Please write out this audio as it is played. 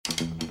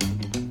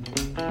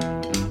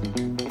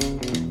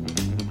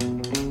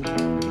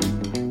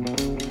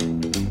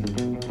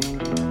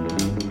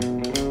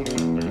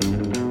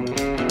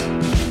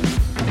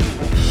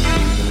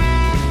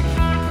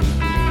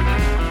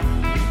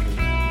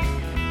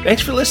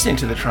Thanks for listening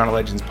to the Toronto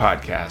Legends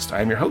podcast.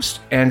 I'm your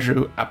host,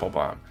 Andrew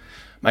Applebaum.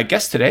 My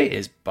guest today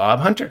is Bob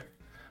Hunter.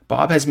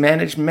 Bob has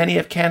managed many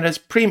of Canada's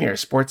premier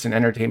sports and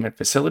entertainment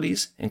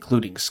facilities,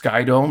 including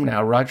Skydome,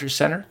 now Rogers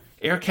Centre,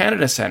 Air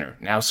Canada Centre,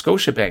 now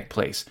Scotiabank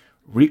Place,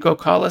 Ricoh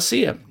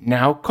Coliseum,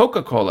 now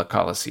Coca-Cola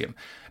Coliseum,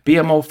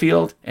 BMO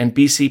Field, and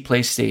BC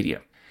Place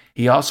Stadium.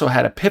 He also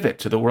had a pivot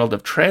to the world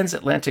of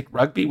transatlantic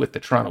rugby with the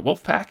Toronto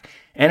Wolfpack,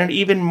 and an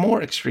even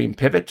more extreme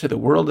pivot to the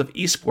world of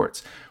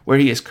esports, where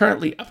he is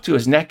currently up to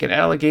his neck in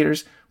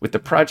alligators with the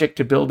project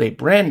to build a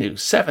brand new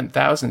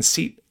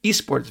 7,000-seat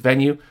esports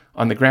venue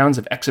on the grounds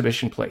of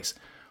Exhibition Place.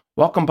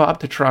 Welcome, Bob,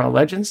 to Toronto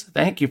Legends.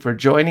 Thank you for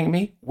joining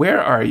me.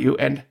 Where are you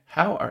and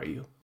how are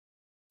you?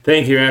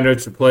 Thank you, Andrew.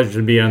 It's a pleasure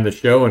to be on the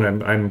show,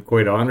 and I'm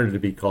quite honored to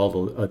be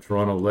called a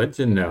Toronto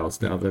Legend now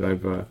that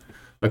I've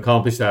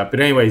accomplished that. But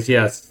anyways,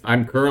 yes,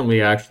 I'm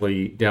currently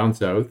actually down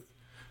south,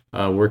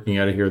 working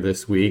out of here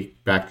this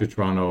week, back to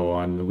Toronto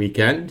on the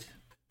weekend.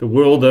 The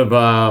world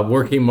of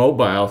working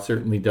mobile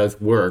certainly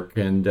does work,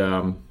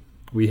 and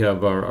we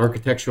have our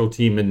architectural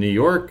team in New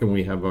York, and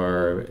we have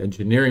our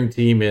engineering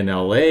team in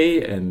LA,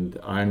 and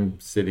I'm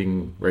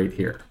sitting right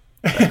here.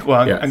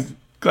 Well, yes. I'm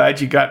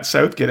glad you got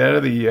south, get out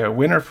of the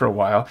winter for a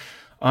while.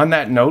 On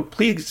that note,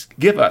 please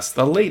give us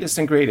the latest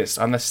and greatest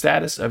on the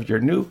status of your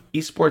new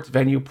esports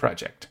venue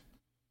project.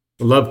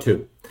 Love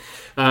to.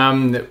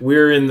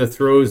 We're in the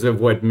throes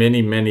of what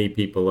many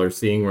people are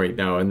seeing right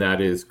now, and that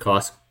is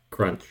cost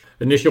crunch.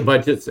 Initial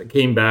budgets that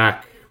came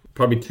back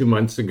probably 2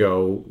 months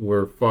ago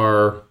were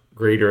far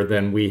greater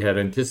than we had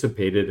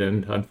anticipated,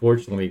 and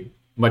unfortunately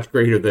much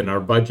greater than our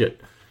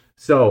budget.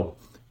 So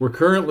we're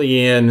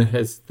currently in,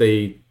 as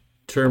they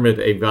term it,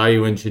 a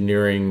value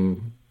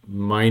engineering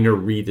minor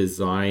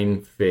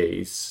redesign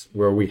phase,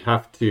 where we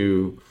have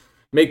to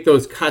make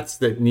those cuts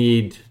that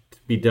need to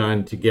be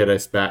done to get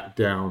us back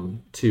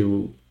down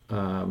to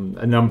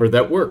a number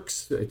that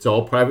works. It's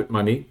all private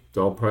money, it's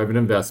all private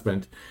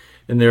investment,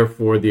 and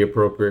therefore the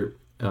appropriate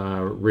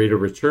rate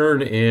of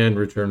return and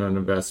return on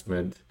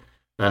investment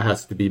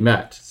has to be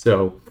met.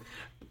 So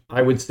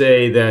I would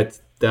say that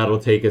that'll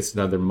take us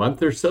another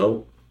month or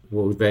so.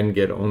 We'll then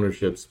get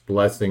ownership's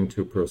blessing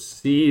to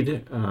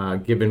proceed.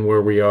 Given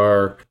where we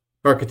are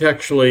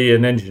architecturally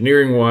and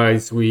engineering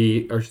wise,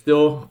 we are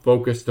still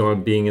focused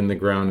on being in the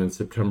ground in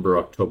September,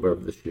 October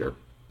of this year.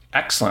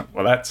 Excellent.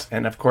 Well,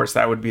 and of course,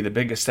 that would be the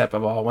biggest step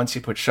of all once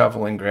you put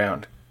shovel in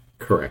ground.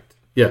 Correct.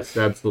 Yes,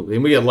 absolutely.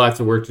 And we have lots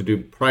of work to do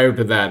prior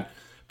to that,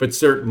 but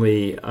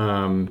certainly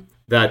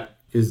that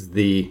is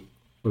the,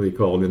 what do you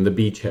call it, in the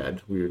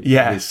beachhead.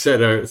 We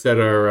set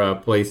our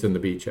place in the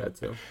beachhead.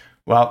 So.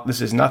 Well,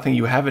 this is nothing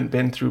you haven't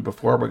been through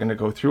before. We're going to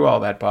go through all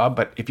that, Bob.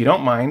 But if you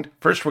don't mind,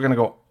 first we're going to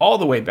go all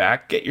the way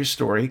back, get your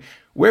story.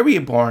 Where were you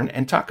born?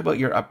 And talk about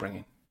your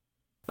upbringing.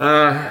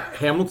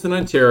 Hamilton,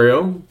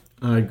 Ontario.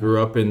 I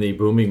grew up in the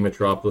booming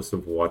metropolis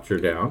of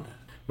Waterdown.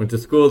 Went to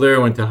school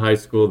there, went to high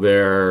school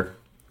there,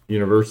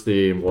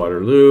 university in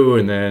Waterloo,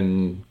 and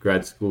then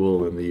grad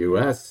school in the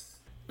U.S.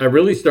 I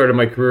really started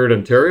my career at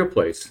Ontario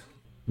Place,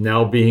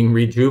 now being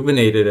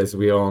rejuvenated, as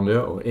we all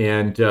know.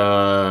 And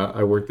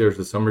I worked there as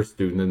a summer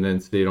student and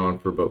then stayed on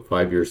for about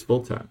 5 years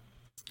full-time.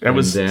 That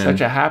was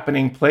such a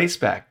happening place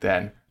back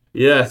then.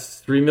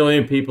 Yes, 3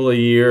 million people a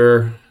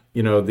year.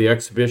 You know, the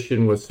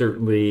exhibition was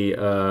certainly, the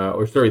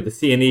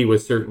CNE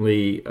was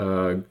certainly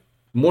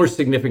more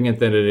significant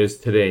than it is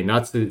today.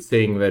 Not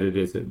saying that it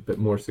isn't, but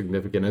more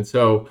significant. And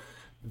so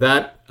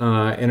that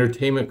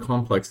entertainment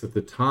complex at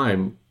the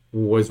time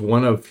was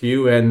one of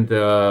few, and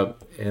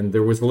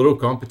there was a little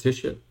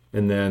competition.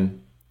 And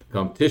then the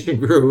competition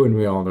grew, and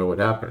we all know what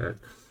happened.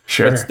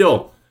 Sure. But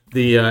still,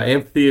 the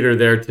amphitheater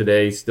there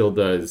today still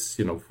does,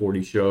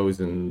 40 shows,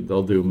 and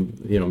they'll do,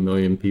 1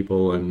 million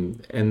people,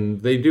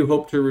 and they do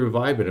hope to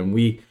revive it. And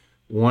we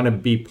want to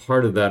be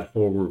part of that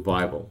whole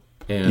revival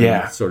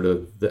and sort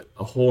of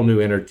a whole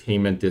new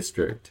entertainment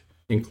district,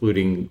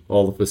 including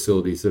all the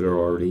facilities that are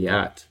already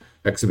at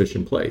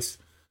Exhibition Place.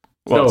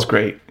 Well, that's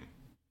great.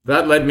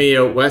 That led me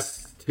out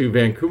west to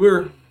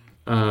Vancouver.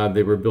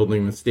 They were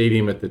building the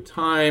stadium at the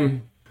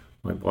time.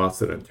 My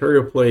boss at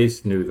Ontario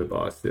Place knew the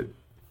boss at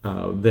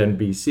then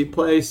BC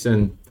Place,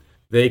 and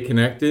they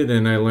connected,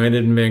 and I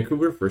landed in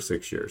Vancouver for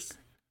 6 years.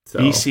 So.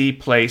 BC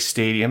Place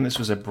Stadium. This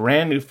was a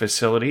brand new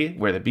facility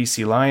where the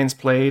BC Lions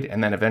played,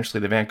 and then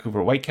eventually the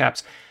Vancouver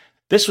Whitecaps.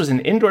 This was an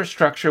indoor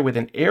structure with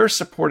an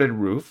air-supported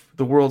roof,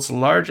 the world's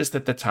largest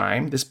at the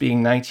time, this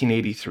being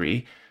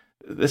 1983.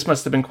 This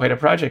must have been quite a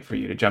project for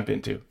you to jump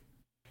into.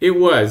 It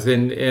was,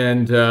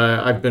 and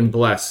I've been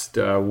blessed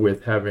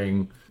with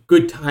having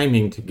good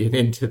timing to get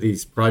into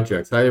these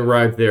projects. I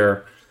arrived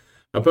there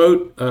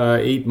about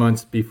 8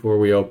 months before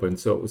we opened,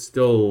 so it was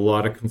still a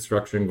lot of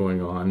construction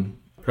going on.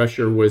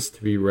 Pressure was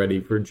to be ready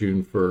for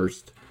June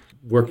 1st.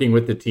 Working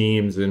with the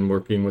teams and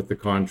working with the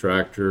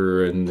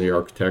contractor and the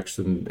architects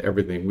and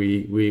everything,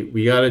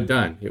 we got it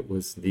done. It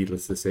was,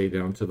 needless to say,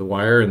 down to the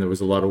wire, and there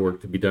was a lot of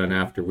work to be done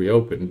after we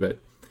opened. But,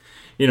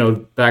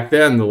 back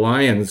then the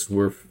Lions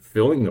were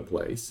filling the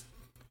place.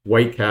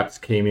 Whitecaps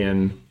came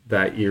in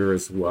that year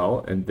as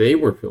well, and they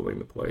were filling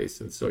the place.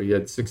 And so you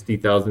had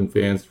 60,000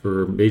 fans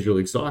for Major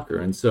League Soccer.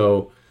 And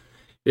so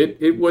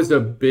it was a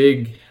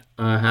big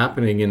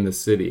happening in the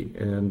city,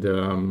 and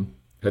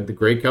had the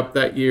Grey Cup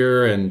that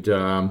year. And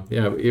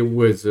it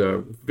was a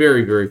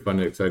very, very fun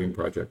and exciting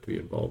project to be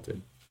involved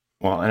in.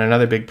 Well, and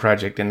another big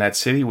project in that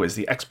city was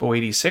the Expo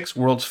 86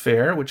 World's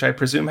Fair, which I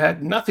presume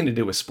had nothing to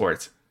do with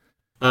sports.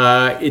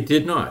 It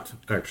did not,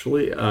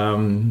 actually.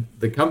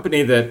 The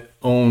company that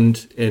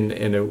owned, and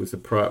it was a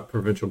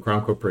Provincial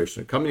Crown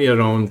Corporation, the company that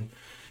owned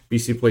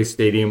BC Place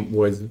Stadium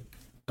was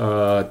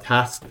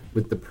tasked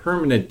with the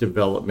permanent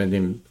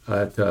development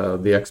at the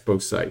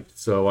Expo site.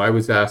 So I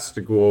was asked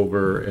to go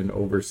over and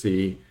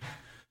oversee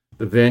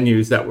the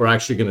venues that were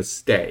actually going to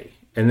stay.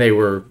 And they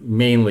were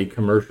mainly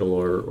commercial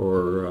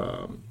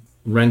or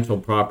rental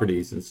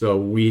properties. And so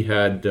we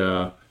had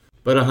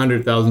about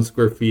 100,000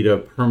 square feet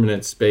of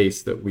permanent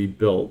space that we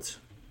built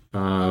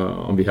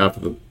on behalf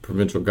of the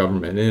provincial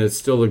government, and it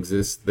still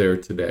exists there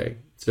today.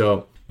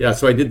 So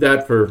so I did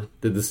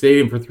the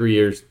stadium for 3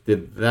 years,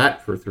 did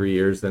that for 3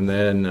 years, and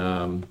then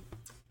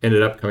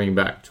ended up coming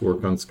back to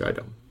work on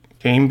Skydome.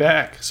 Came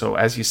back. So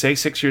as you say,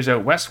 6 years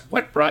out west,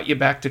 what brought you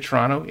back to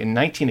Toronto in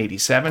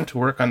 1987 to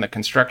work on the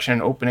construction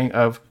and opening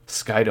of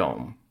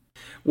Skydome?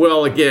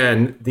 Well,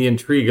 again, the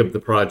intrigue of the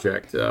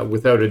project.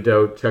 Without a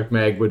doubt, Chuck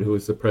Magwood, who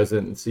was the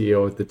president and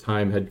CEO at the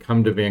time, had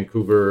come to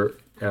Vancouver.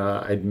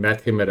 I'd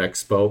met him at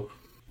Expo.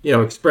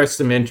 Expressed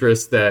some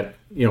interest that,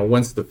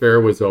 once the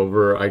fair was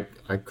over, I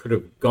could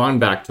have gone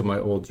back to my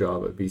old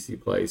job at BC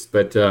Place.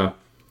 But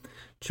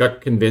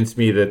Chuck convinced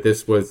me that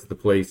this was the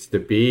place to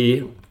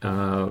be.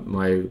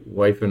 My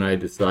wife and I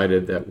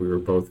decided that we were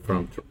both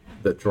from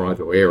the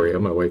Toronto area.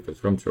 My wife is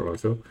from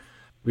Toronto.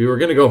 We were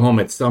going to go home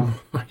at some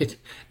point,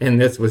 and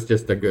this was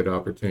just a good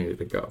opportunity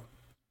to go.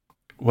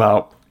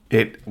 Well,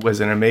 it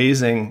was an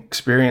amazing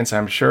experience,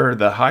 I'm sure.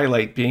 The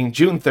highlight being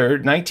June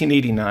 3rd,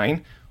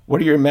 1989. What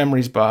are your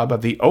memories, Bob,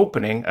 of the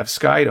opening of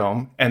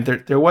Skydome? And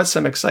there was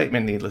some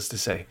excitement, needless to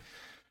say.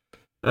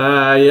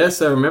 Yes,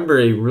 I remember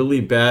a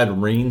really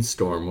bad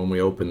rainstorm when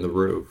we opened the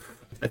roof.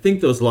 I think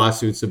those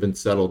lawsuits have been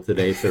settled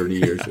today, 30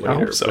 years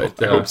later.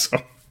 I hope so.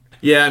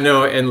 Yeah,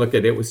 no, and look,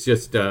 it was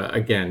just,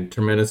 again,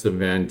 tremendous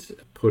event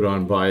put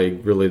on by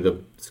really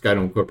the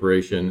Skydome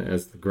Corporation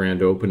as the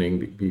grand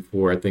opening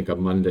before, I think, a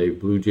Monday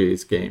Blue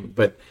Jays game.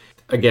 But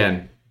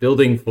again,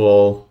 building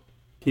full,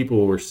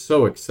 people were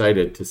so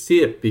excited to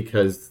see it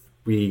because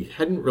we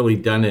hadn't really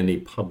done any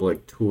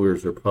public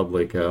tours or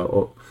public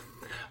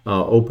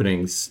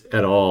openings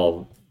at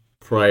all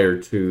prior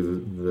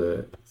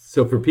to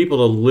so for people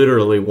to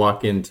literally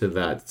walk into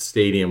that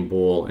stadium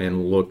bowl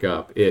and look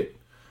up,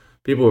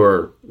 people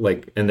were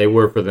like, and they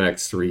were for the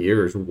next 3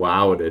 years,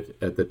 wowed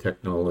at the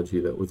technology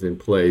that was in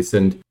place.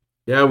 And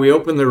we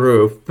opened the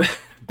roof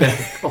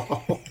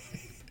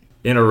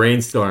in a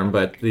rainstorm,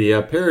 but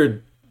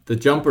the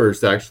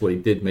jumpers actually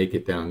did make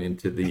it down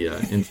into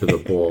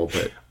the bowl.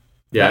 But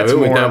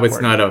it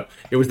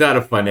was not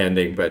a fun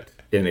ending. But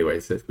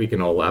anyways, we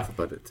can all laugh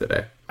about it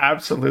today.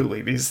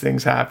 Absolutely, these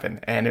things happen,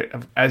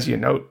 and as you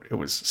note, it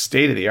was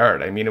state of the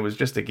art. I mean, it was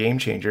just a game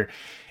changer.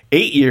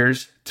 8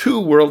 years, 2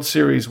 World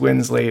Series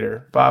wins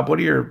later. Bob, what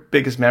are your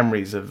biggest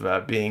memories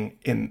of being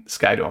in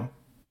Skydome?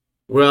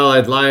 Well,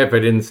 I'd lie if I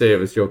didn't say it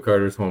was Joe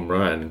Carter's home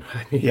run.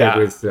 It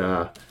was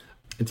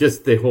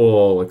just the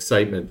whole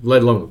excitement,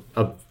 let alone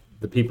of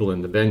the people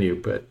in the venue,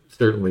 but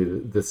certainly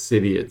the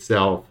city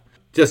itself,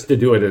 just to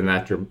do it in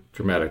that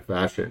dramatic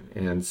fashion.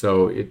 And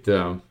so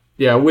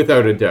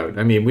without a doubt.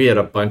 I mean, we had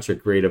a bunch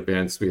of great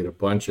events. We had a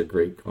bunch of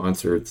great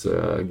concerts,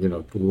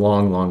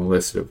 long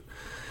list of,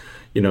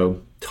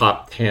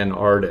 top 10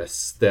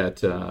 artists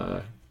that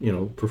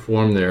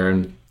performed there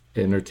and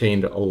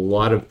entertained a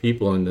lot of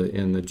people in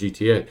the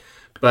GTA.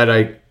 But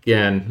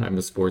I'm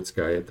a sports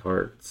guy at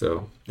heart,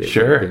 so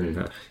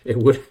it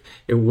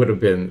would have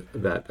been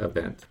that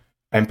event.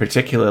 I'm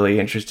particularly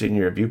interested in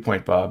your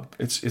viewpoint, Bob.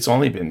 It's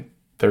only been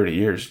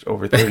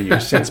over 30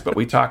 years since, but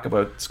we talk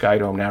about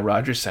Skydome, now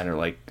Rogers Center,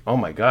 like, oh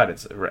my God,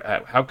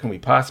 how can we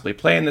possibly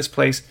play in this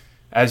place?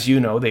 As you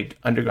know, they've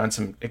undergone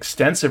some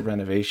extensive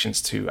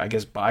renovations to, I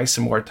guess, buy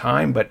some more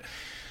time, but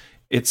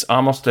it's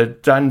almost a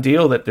done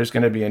deal that there's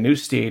going to be a new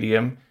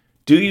stadium.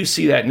 Do you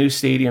see that new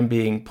stadium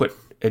being put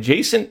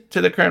adjacent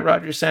to the current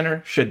Rogers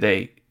Center? Should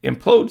they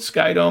implode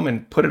Skydome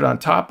and put it on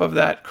top of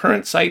that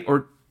current site,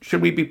 or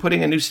should we be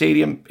putting a new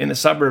stadium in the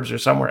suburbs or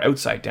somewhere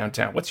outside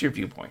downtown? What's your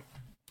viewpoint?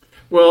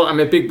 Well, I'm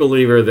a big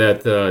believer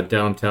that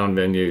downtown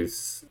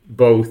venues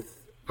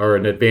both are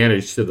an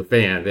advantage to the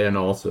fan and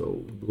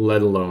also,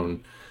 let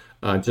alone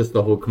just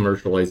the whole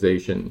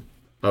commercialization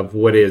of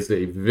what is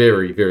a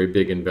very, very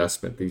big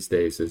investment these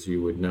days, as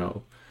you would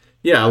know.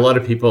 Yeah, a lot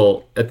of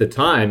people at the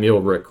time,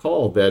 you'll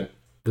recall that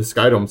the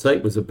Skydome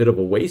site was a bit of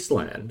a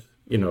wasteland.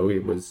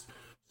 It was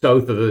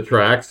south of the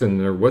tracks, and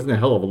there wasn't a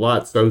hell of a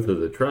lot south of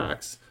the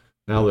tracks.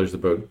 Now there's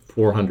about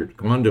 400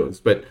 condos.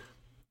 But,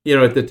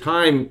 at the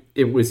time,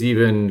 it was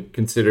even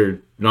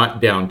considered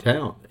not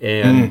downtown.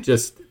 And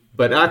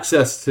but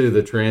access to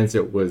the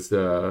transit was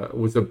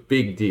a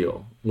big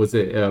deal, was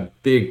a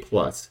big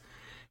plus.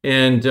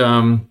 And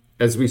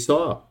as we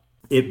saw,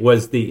 it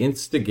was the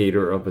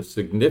instigator of a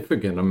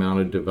significant amount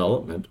of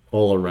development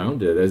all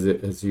around it,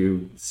 as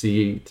you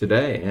see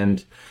today.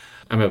 And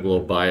I'm a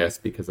little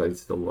biased because I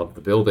still love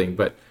the building,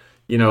 but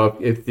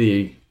if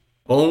the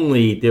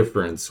only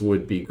difference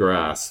would be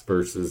grass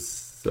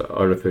versus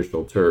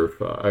artificial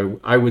turf,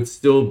 I would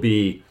still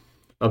be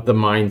of the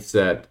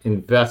mindset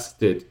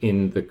invested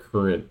in the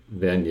current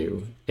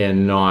venue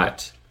and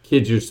not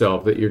kid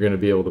yourself that you're going to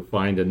be able to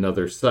find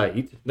another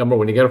site. Number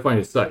one, you got to find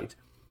a site.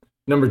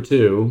 Number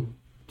two,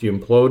 do you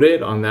implode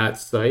it on that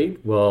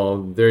site?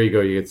 Well, there you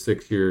go. You get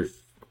 6 years,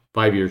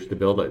 5 years to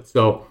build it.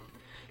 So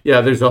yeah,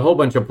 there's a whole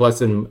bunch of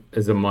pluses and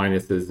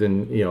minuses.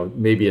 And,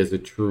 maybe as a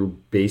true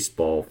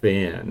baseball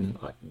fan,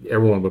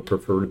 everyone would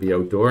prefer to be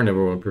outdoor and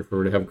everyone would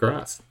prefer to have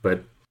grass.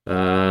 But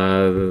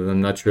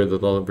I'm not sure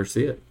that I'll ever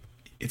see it.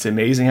 It's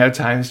amazing how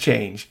times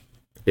change.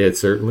 It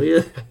certainly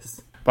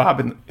is. Bob,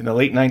 in the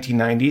late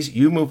 1990s,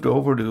 you moved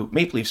over to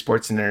Maple Leaf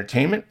Sports and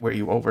Entertainment, where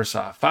you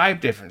oversaw 5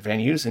 different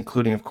venues,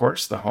 including, of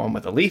course, the home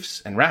of the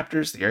Leafs and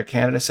Raptors, the Air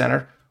Canada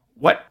Centre.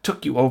 What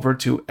took you over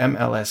to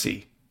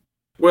MLSE?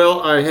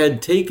 Well, I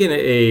had taken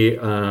a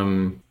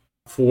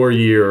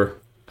 4-year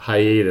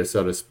hiatus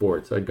out of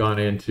sports. I'd gone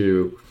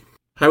into,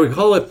 I would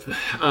call it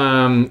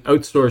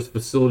outsourced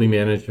facility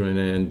management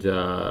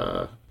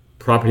and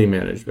property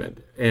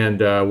management,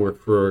 and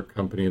worked for a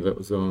company that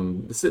was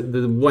owned.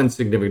 The one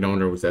significant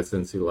owner was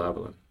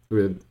SNC-Lavalin.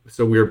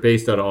 So we were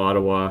based out of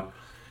Ottawa.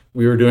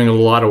 We were doing a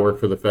lot of work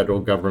for the federal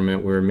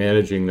government. We were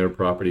managing their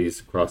properties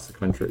across the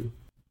country.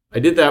 I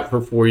did that for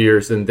 4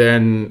 years, and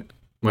then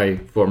my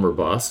former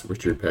boss,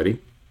 Richard Petty,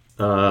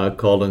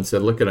 called and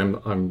said, "Look,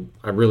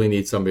 I really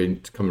need somebody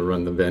to come and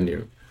run the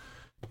venue,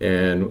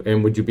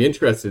 and would you be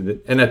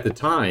interested?" And at the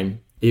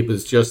time, it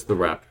was just the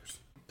Raptors.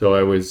 So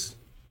I was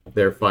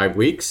there 5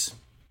 weeks.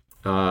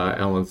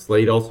 Alan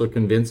Slade also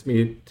convinced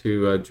me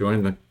to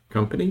join the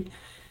company,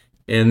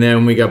 and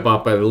then we got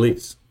bought by the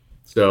Leafs.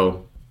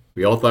 So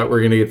we all thought we were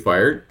going to get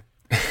fired,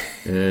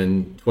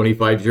 and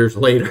 25 years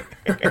later.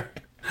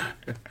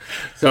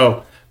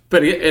 So,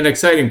 but an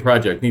exciting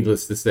project,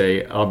 needless to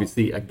say.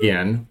 Obviously,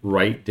 again,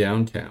 right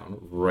downtown,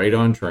 right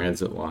on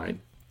transit line,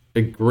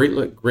 a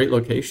great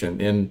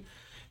location, and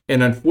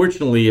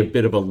unfortunately a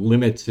bit of a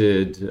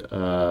limited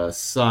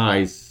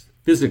size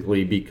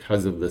physically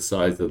because of the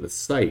size of the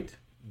site.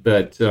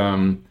 But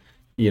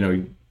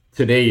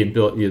today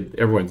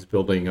everyone's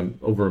building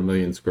over 1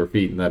 million square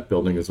feet, and that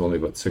building is only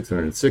about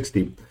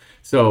 660.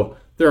 So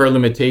there are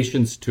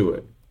limitations to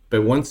it.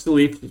 But once the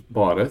Leafs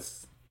bought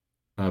us,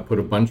 put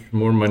a bunch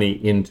more money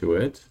into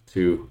it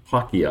to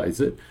hockeyize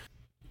it,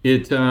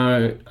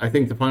 I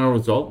think the final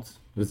result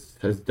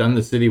has done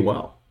the city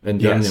well and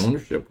done the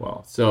ownership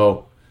well.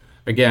 So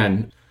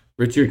again,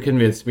 Richard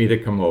convinced me to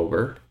come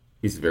over.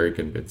 He's very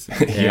convincing.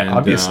 And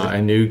obviously. I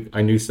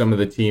knew some of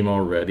the team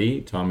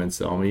already, Tom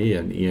Anselmi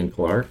and Ian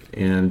Clark.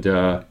 And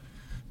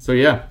so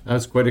I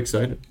was quite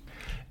excited.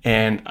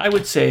 And I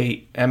would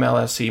say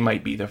MLSE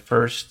might be the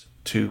first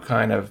to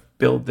kind of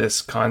build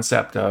this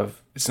concept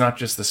of, it's not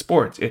just the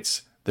sports,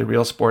 it's the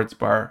Real Sports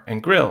Bar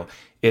and Grill.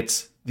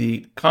 It's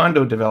the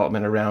condo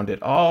development around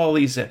it, all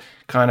these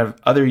kind of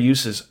other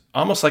uses,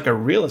 almost like a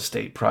real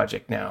estate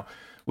project now.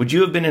 Would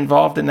you have been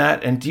involved in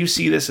that? And do you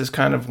see this as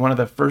kind of one of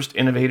the first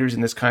innovators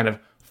in this kind of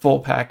full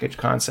package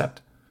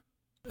concept?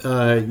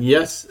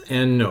 Yes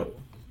and no.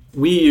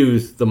 We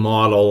used the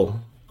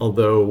model,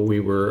 although we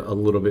were a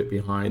little bit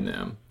behind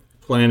them.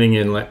 Planning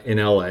in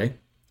LA,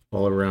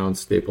 all around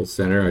Staples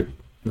Center.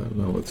 I don't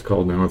know what it's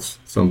called now. It's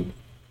some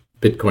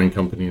Bitcoin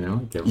company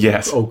now.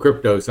 Yes. Oh,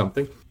 crypto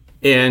something.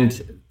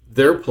 And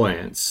their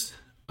plans,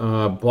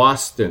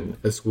 Boston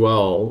as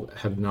well,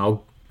 have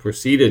now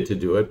proceeded to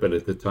do it, but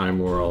at the time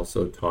we're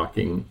also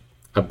talking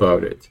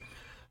about it.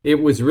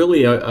 It was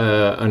really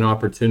an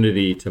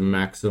opportunity to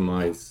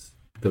maximize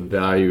the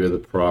value of the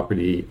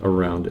property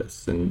around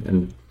us.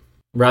 And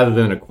rather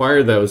than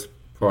acquire those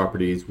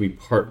properties, we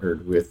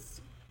partnered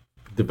with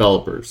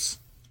developers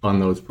on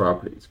those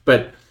properties.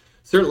 But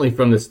certainly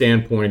from the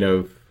standpoint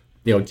of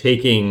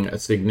taking a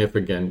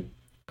significant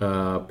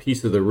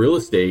piece of the real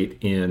estate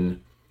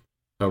in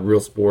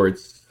Real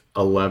Sports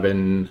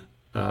 11,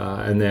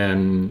 and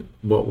then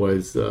what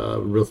was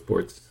Real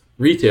Sports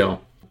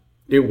Retail,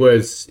 it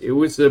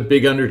was a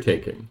big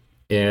undertaking.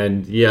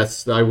 And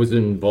yes, I was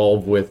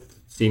involved with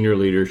senior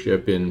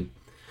leadership in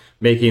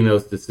making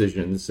those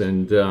decisions,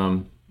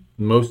 and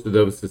most of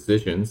those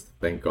decisions,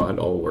 thank God,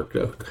 all worked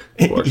out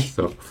for us.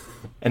 So.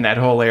 And that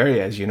whole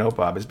area, as you know,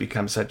 Bob, has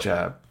become such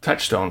a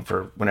touchstone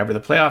for whenever the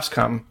playoffs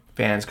come,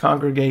 fans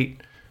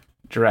congregate.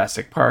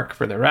 Jurassic Park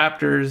for the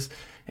Raptors,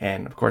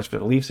 and of course for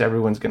the Leafs,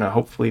 everyone's going to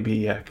hopefully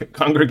be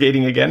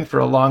congregating again for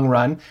a long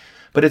run.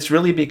 But it's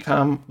really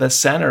become the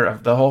center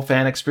of the whole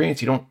fan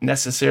experience. You don't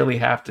necessarily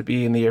have to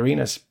be in the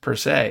arenas per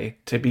se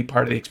to be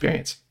part of the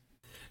experience.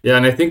 Yeah,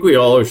 and I think we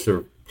all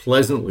are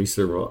pleasantly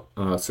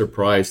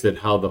surprised at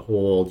how the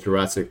whole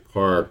Jurassic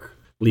Park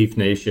Leaf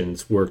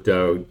Nations worked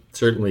out,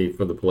 certainly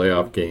for the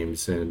playoff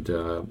games. And,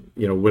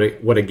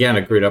 what again,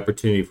 a great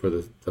opportunity for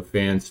the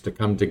fans to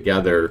come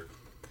together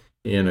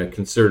in a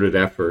concerted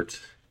effort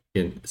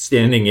in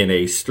standing in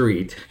a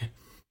street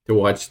to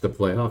watch the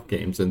playoff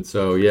games. And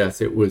so,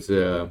 yes, it was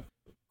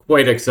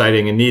quite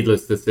exciting. And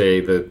needless to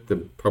say,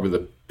 probably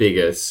the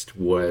biggest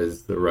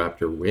was the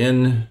Raptor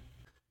win.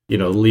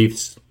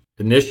 Leafs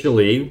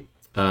initially,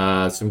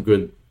 some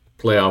good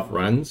playoff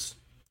runs.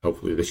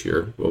 Hopefully this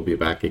year we'll be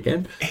back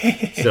again.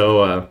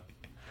 So,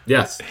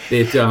 yes,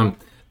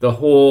 the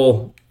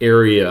whole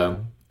area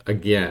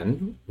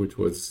again, which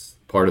was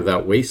part of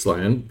that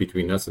wasteland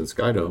between us and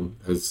Skydome,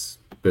 has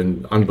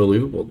been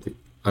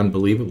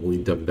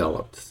unbelievably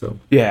developed. So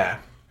yeah.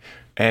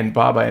 And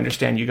Bob, I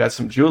understand you got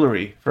some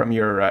jewelry from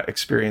your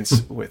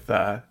experience with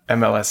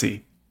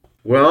MLSE.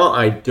 Well,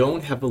 I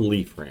don't have a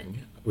Leaf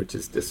ring, which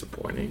is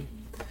disappointing,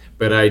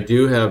 but I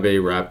do have a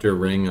Raptor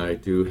ring. I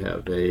do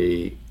have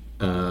a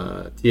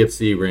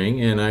TFC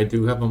ring, and I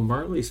do have a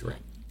Marlies ring.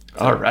 So,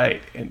 all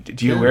right. And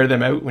do you wear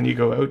them out when you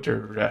go out,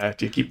 or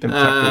do you keep them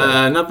tucked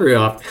away? Not very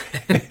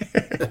often.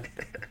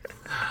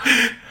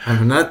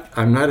 I'm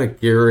not a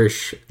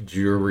garish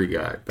jewelry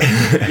guy, but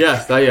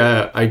yes,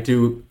 I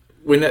do.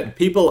 When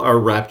people are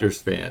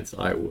Raptors fans,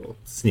 I will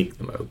sneak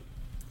them out.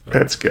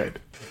 That's good.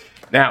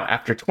 Now,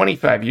 after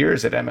 25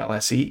 years at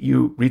MLSE,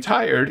 you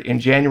retired in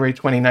January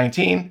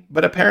 2019,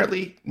 but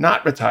apparently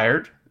not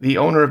retired. The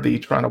owner of the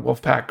Toronto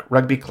Wolfpack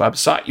Rugby Club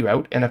sought you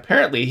out, and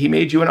apparently he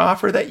made you an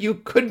offer that you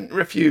couldn't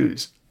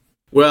refuse.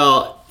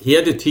 Well, he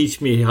had to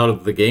teach me how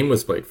the game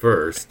was played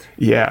first.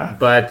 Yeah.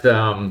 But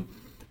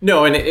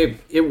no, and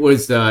it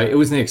was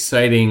an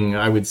exciting,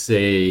 I would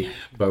say,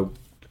 about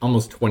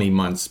almost 20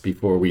 months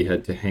before we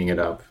had to hang it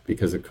up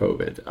because of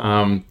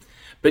COVID.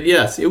 But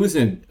yes, it was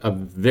a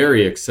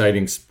very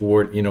exciting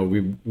sport.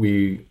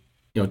 We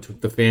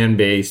took the fan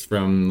base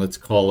from, let's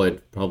call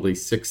it probably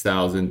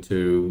 6,000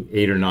 to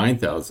 8,000 or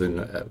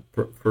 9,000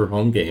 per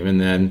home game. And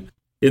then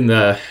in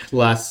my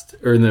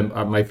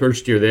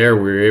first year there,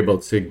 we were able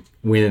to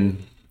win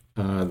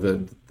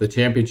the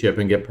championship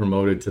and get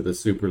promoted to the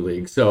Super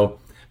League. So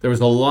there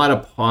was a lot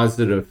of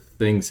positive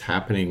things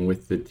happening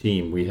with the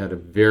team. We had a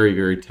very,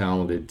 very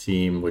talented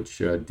team,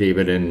 which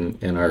David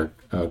and our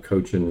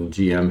coach and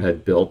GM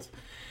had built.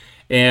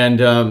 And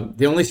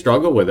the only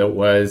struggle with it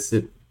was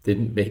it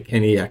didn't make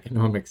any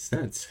economic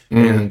sense.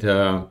 And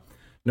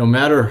no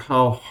matter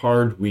how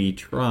hard we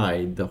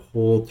tried, the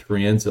whole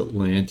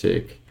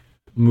transatlantic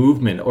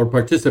movement or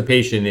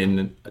participation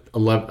in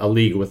a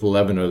league with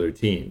 11 other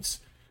teams,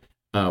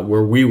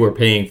 where we were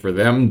paying for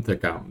them to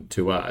come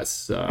to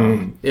us,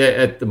 the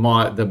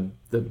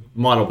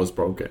model was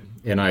broken.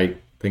 And I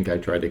think I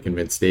tried to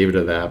convince David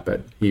of that,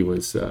 but he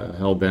was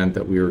hell-bent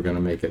that we were going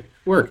to make it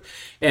work.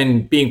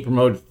 And being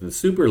promoted to the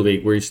Super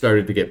League, where you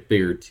started to get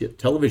bigger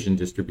television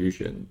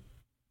distribution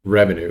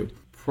revenue,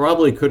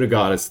 probably could have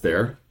got us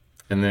there,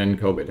 and then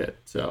COVID hit.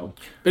 So,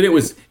 but it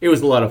was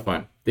a lot of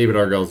fun. David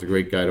Argyle's a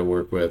great guy to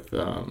work with.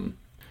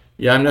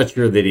 Yeah, I'm not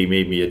sure that he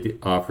made me an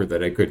offer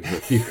that I couldn't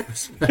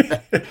refuse.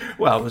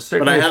 Well, it was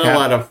certainly. But I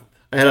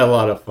had a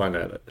lot of fun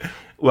at it.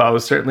 Well, it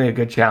was certainly a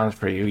good challenge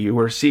for you. You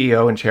were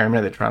CEO and chairman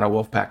of the Toronto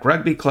Wolfpack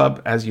Rugby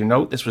Club. As you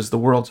note, this was the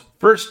world's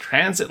first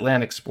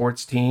transatlantic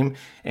sports team,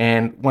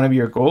 and one of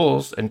your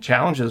goals and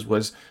challenges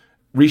was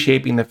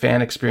reshaping the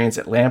fan experience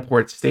at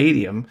Lamport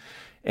Stadium.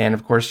 And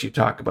of course, you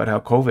talk about how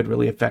COVID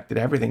really affected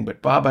everything.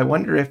 But Bob, I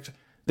wonder if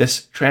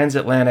this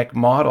transatlantic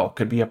model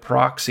could be a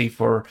proxy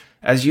for,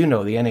 as you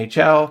know, the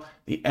NHL,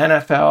 the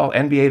NFL,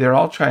 NBA, they're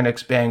all trying to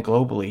expand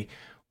globally.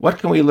 What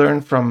can we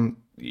learn from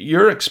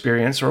your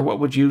experience, or what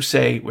would you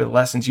say were the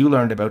lessons you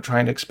learned about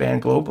trying to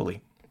expand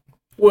globally?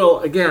 Well,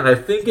 again, I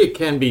think it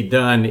can be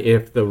done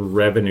if the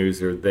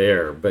revenues are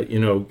there. But,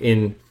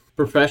 in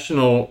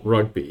professional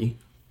rugby,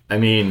 I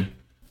mean,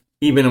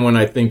 even when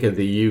I think of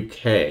the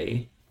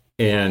UK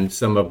and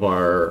some of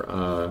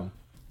our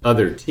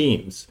other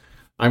teams,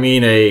 I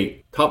mean,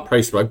 a top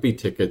price rugby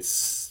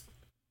tickets,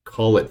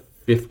 call it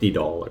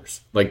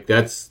 $50. Like,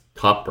 that's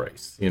top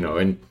price,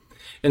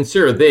 And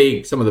sure,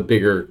 some of the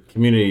bigger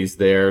communities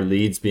there,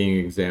 Leeds being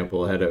an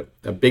example, had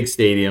a big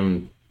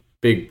stadium,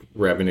 big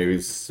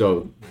revenues,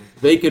 so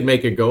they could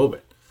make a go of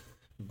it.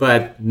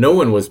 But no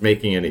one was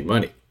making any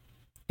money.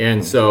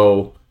 And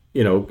so,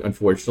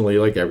 unfortunately,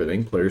 like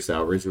everything, player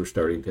salaries were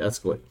starting to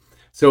escalate.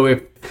 So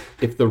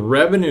if the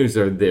revenues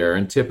are there,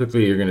 and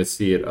typically you're going to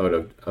see it out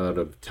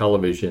of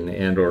television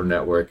and or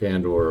network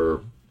and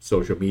or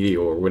social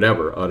media or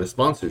whatever, out of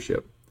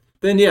sponsorship,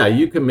 then yeah,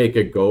 you can make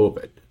a go of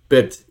it.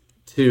 But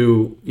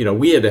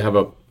we had to have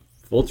a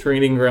full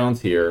training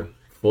grounds here,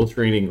 full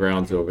training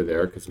grounds over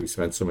there, because we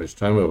spent so much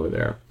time over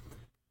there.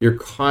 Your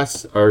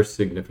costs are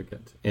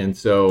significant. And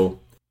so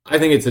I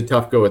think it's a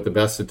tough go at the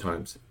best of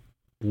times.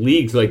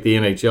 Leagues like the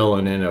NHL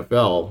and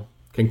NFL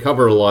can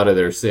cover a lot of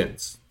their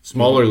sins.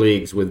 Smaller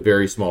leagues with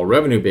very small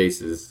revenue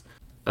bases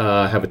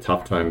have a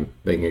tough time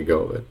making a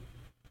go of it.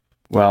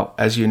 Well,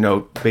 as you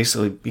know,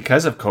 basically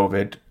because of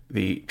COVID,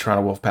 the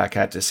Toronto Wolfpack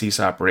had to cease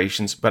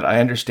operations, but I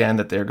understand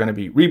that they're going to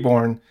be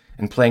reborn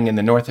and playing in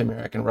the North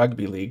American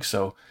Rugby League.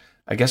 So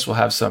I guess we'll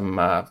have some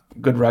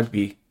good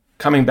rugby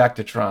coming back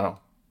to Toronto.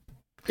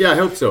 Yeah, I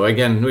hope so.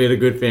 Again, we had a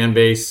good fan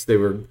base. They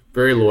were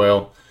very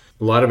loyal.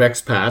 a lot of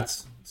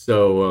expats,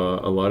 so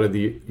a lot of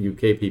the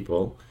UK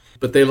people,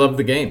 but they love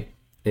the game.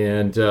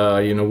 And,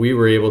 we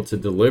were able to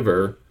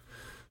deliver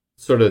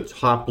sort of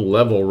top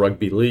level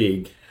rugby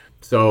league.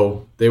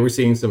 So they were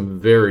seeing some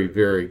very,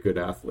 very good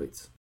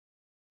athletes.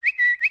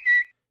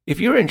 If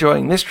you're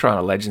enjoying this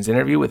Toronto Legends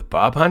interview with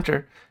Bob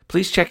Hunter,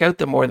 please check out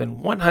the more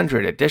than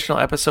 100 additional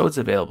episodes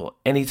available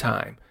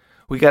anytime.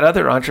 We got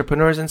other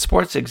entrepreneurs and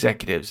sports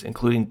executives,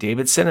 including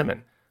David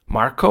Cinnamon,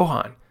 Mark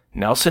Cohan,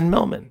 Nelson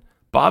Millman,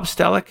 Bob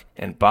Stellick,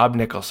 and Bob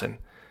Nicholson.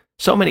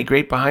 So many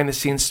great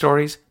behind-the-scenes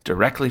stories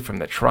directly from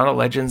the Toronto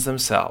Legends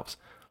themselves.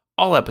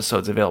 All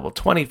episodes available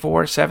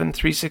 24/7,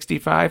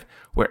 365,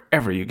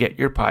 wherever you get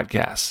your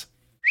podcasts.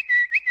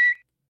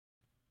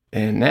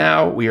 And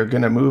now we are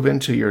going to move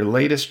into your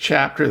latest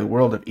chapter, the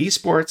world of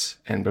esports.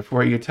 And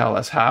before you tell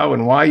us how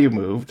and why you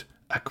moved,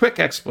 a quick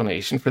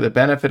explanation for the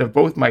benefit of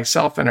both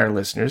myself and our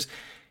listeners.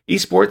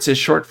 Esports is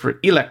short for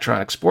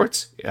electronic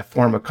sports, a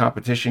form of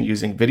competition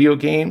using video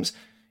games.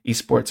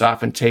 Esports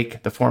often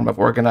take the form of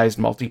organized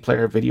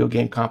multiplayer video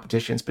game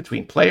competitions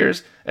between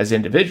players as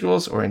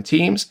individuals or in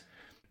teams.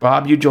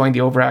 Bob, you joined the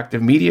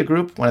Overactive Media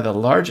Group, one of the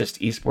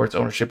largest esports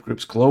ownership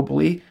groups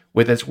globally,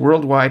 with its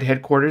worldwide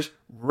headquarters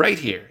right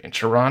here in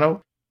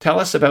Toronto. Tell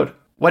us about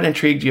what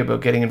intrigued you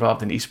about getting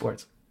involved in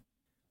esports.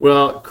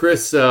 Well,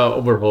 Chris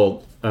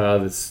Overholt,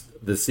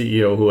 the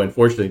CEO, who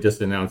unfortunately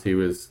just announced he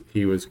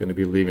was going to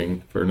be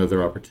leaving for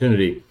another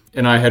opportunity,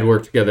 and I had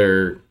worked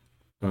together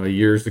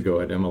years ago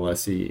at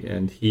MLSE,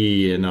 and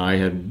he and I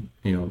had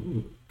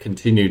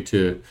continued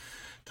to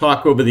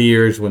talk over the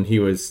years when he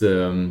was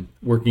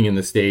working in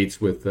the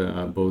States with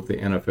both the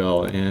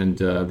NFL and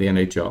the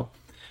NHL.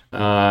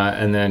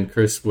 And then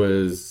Chris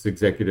was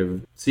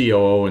executive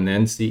COO and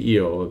then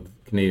CEO of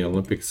the Canadian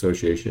Olympic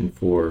Association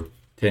for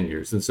 10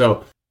 years. And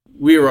so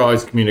we were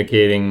always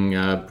communicating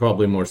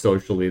probably more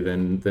socially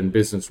than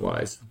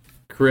business-wise.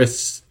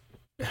 Chris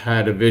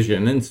had a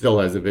vision and still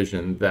has a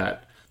vision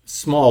that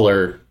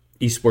smaller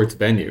esports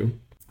venue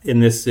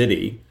in this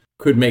city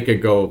could make a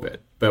go of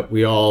it. But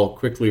we all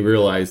quickly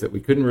realized that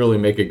we couldn't really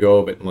make a go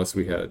of it unless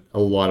we had a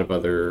lot of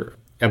other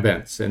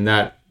events, and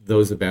that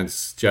those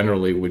events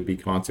generally would be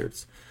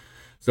concerts.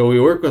 So we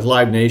work with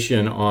Live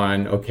Nation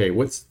on, okay,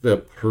 what's the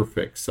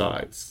perfect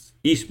size?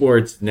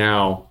 Esports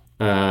now,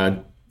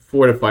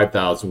 4,000 to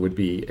 5,000 would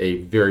be a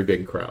very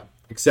big crowd,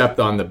 except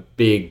on the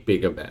big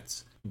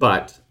events.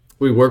 But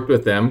we worked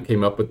with them,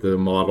 came up with the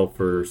model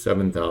for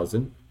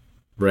 7,000,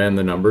 ran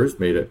the numbers,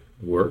 made it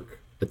work,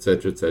 et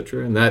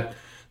cetera, and that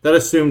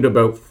assumed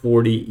about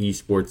 40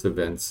 esports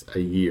events a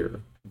year.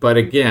 But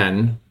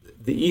again,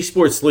 the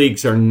esports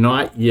leagues are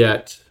not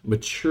yet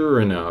mature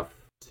enough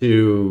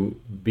to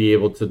be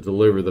able to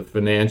deliver the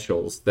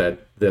financials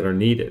that are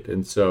needed.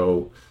 And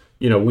so,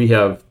 we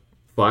have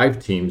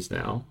 5 teams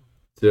now,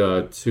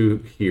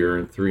 2 here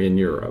and 3 in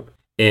Europe,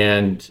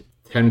 and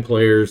 10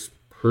 players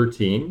per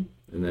team.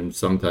 And then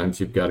sometimes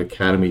you've got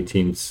academy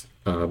teams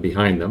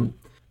behind them.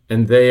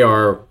 And they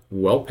are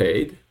well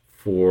paid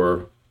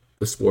for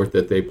the sport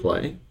that they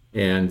play,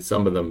 and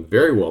some of them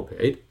very well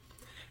paid.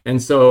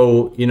 And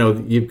so,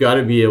 you've got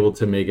to be able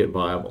to make it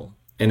viable.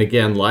 And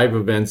again, live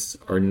events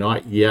are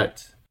not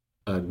yet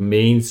a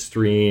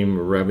mainstream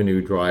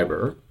revenue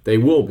driver. They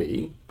will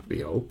be, we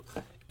hope.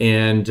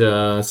 And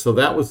so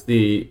that was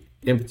the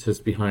impetus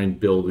behind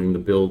building the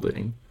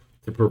building,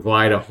 to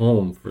provide a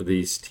home for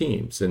these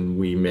teams. And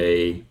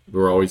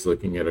we're always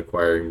looking at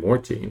acquiring more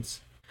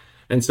teams.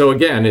 And so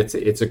again,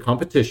 it's a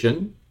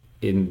competition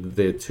in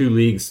the 2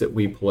 leagues that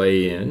we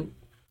play in,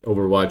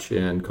 Overwatch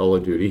and Call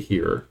of Duty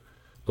here.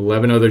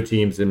 11 other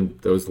teams in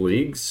those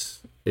leagues.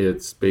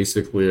 It's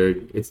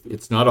basically,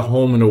 it's not a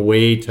home and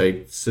away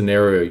type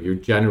scenario. You're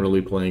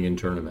generally playing in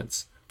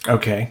tournaments.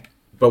 Okay.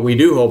 But we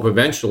do hope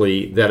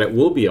eventually that it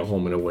will be a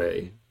home and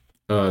away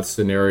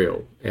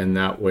scenario, and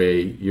that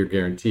way you're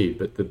guaranteed.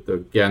 But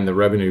again, the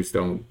revenues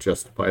don't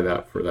justify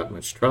that for that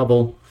much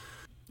trouble.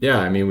 Yeah,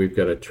 I mean, we've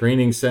got a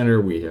training center,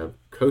 we have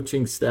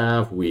coaching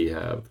staff, we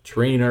have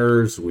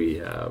trainers, we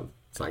have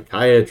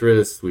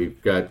psychiatrists,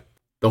 we've got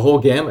the whole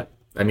gamut.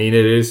 I mean,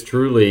 it is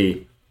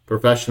truly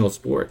professional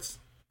sports.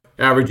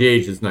 Average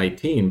age is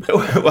 19. Well,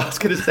 I was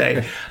going to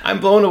say, I'm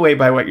blown away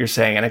by what you're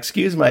saying, and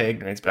excuse my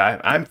ignorance,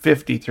 but I'm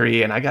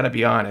 53, and I got to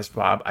be honest,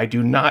 Bob, I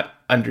do not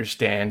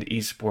understand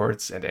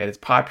esports and its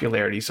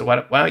popularity. So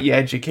why don't you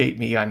educate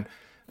me on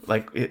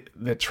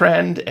the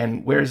trend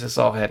and where is this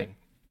all heading?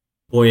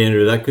 Boy,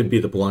 Andrew, that could be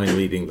the blind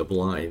leading the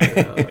blind.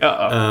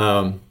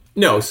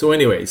 No, so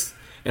anyways,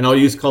 and I'll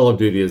use Call of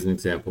Duty as an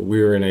example.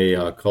 We were in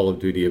a Call of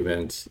Duty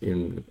event we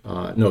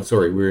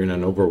were in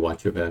an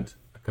Overwatch event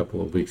a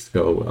couple of weeks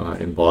ago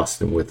in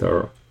Boston with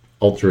our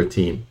Ultra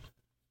team.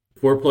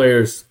 4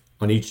 players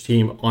on each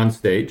team on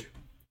stage,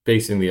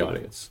 facing the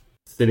audience,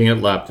 sitting at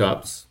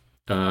laptops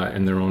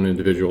and their own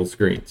individual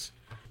screens.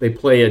 They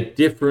play a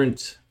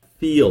different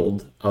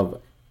field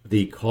of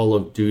the Call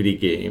of Duty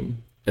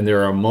game, and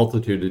there are a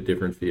multitude of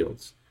different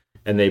fields.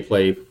 And they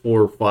play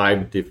 4 or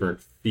 5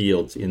 different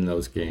fields in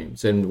those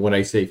games. And when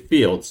I say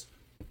fields,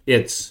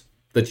 it's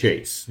the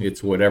chase.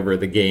 It's whatever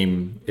the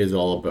game is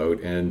all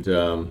about.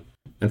 And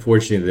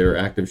unfortunately, they're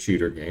active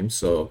shooter games,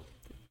 so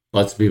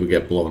lots of people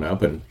get blown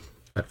up and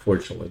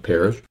unfortunately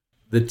perish.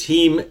 The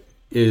team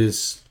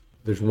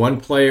there's one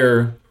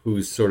player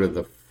who's sort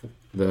of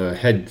the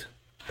head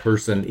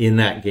person in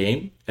that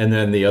game, and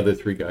then the other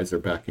three guys are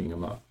backing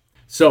him up.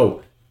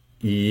 So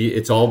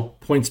it's all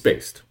points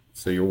based.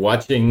 So you're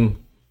watching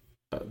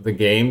the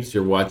games,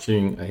 you're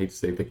watching, I hate to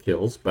say the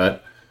kills,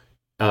 but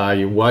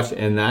you watch,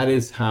 and that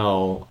is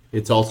how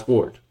it's all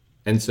scored.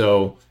 And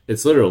so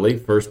it's literally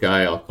first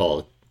guy, I'll call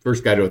it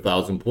first guy to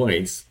 1,000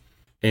 points.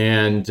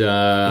 And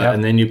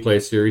and then you play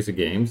a series of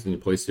games and you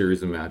play a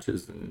series of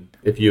matches. And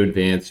if you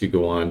advance, you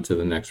go on to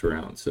the next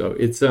round. So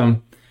it's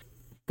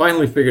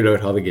finally figured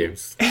out how the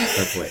games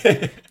are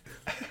played.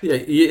 Yeah,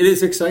 it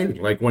is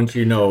exciting. Like once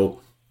you know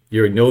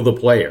the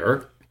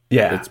player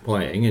that's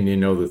playing, and you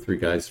know the three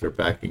guys that are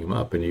backing him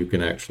up, and you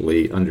can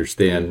actually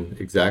understand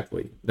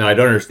exactly. Now I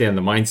don't understand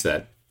the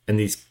mindset, and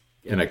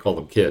I call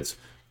them kids.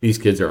 These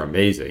kids are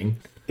amazing.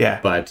 Yeah.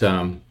 But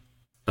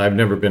I've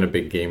never been a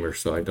big gamer,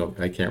 so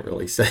I can't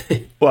really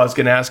say. Well, I was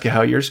going to ask you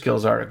how your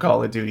skills are at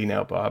Call of Duty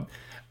now, Bob.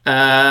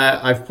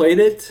 I've played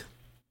it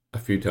a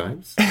few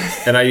times,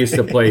 and I used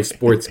to play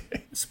sports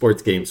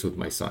games with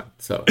my son.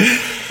 So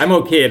I'm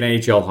okay at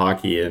NHL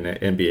hockey and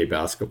NBA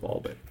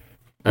basketball, but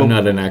I'm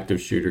not an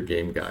active shooter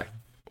game guy.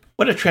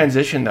 What a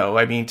transition, though.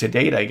 I mean, to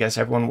date, I guess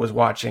everyone was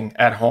watching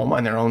at home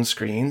on their own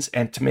screens,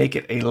 and to make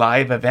it a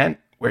live event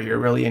where you're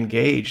really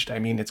engaged, I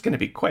mean, it's going to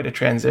be quite a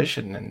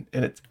transition,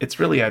 and it's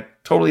really a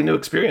totally new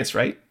experience,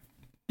 right?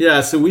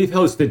 Yeah, so we've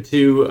hosted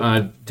two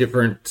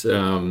different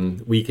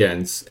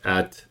weekends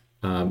at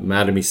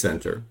Mattamy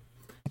Center.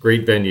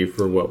 Great venue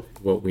for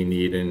what we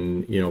need,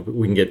 and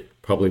we can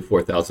get probably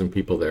 4,000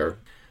 people there.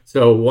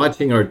 So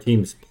watching our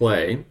teams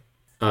play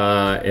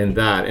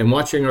and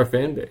watching our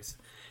fan base.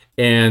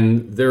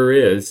 And there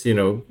is,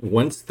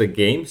 once the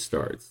game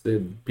starts,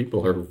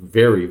 people are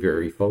very,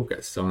 very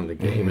focused on the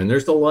game. And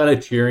there's a lot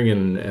of cheering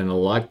and a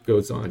lot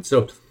goes on.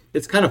 So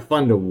it's kind of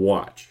fun to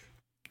watch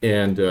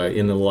and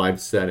in a live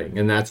setting.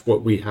 And that's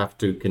what we have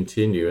to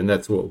continue. And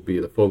that's what will be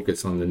the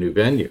focus on the new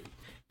venue,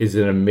 is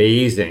an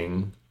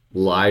amazing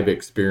live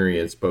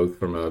experience, both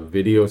from a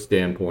video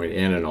standpoint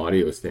and an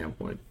audio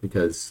standpoint,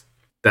 because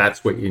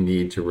that's what you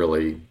need to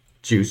really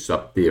juice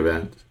up the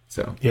event.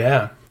 So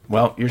yeah.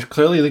 Well, you're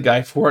clearly the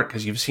guy for it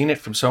because you've seen it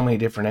from so many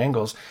different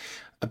angles.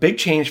 A big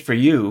change for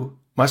you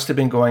must have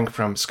been going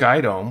from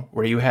Skydome,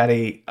 where you had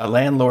a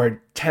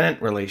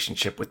landlord-tenant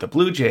relationship with the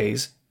Blue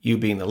Jays, you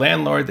being the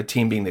landlord, the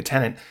team being the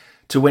tenant,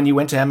 to when you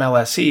went to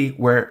MLSE,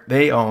 where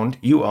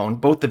you owned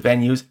both the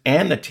venues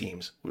and the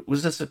teams.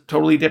 Was this a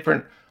totally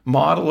different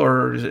model,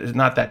 or is it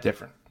not that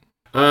different?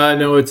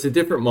 No, it's a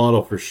different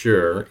model for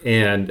sure,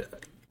 and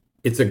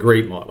it's a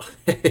great model.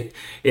 It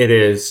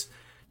is.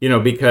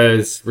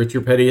 Because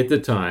Richard Petty at the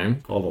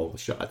time called all the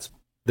shots.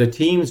 The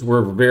teams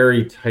were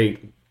very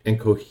tight and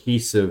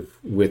cohesive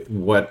with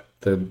what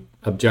the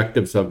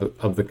objectives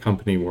of the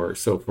company were.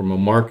 So from a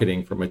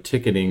marketing, from a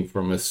ticketing,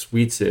 from a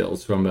suite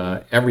sales, from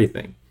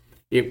everything,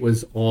 it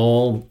was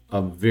all a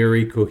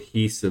very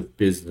cohesive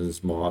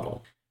business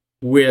model.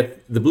 With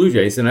the Blue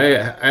Jays, and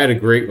I had a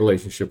great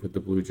relationship with the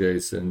Blue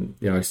Jays, and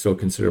I still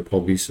consider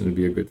Paul Beeson to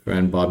be a good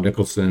friend. Bob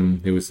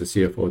Nicholson, who was the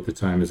CFO at the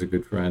time, is a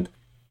good friend.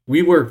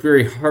 We worked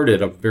very hard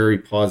at a very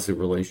positive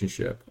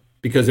relationship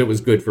because it was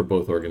good for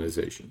both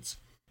organizations.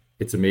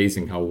 It's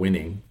amazing how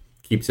winning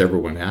keeps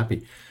everyone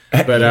happy.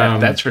 But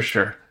that's for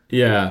sure.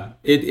 Yeah,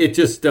 it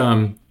just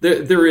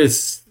there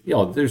is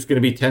there's going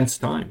to be tense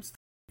times.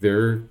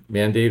 Their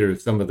mandate or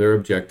some of their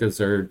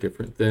objectives are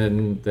different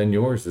than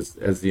yours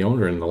as the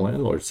owner and the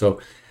landlord.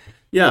 So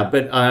yeah,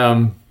 but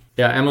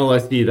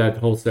MLSD, that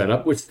whole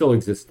setup, which still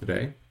exists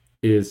today,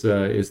 is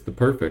the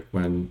perfect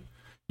when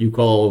you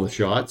call the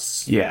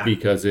shots,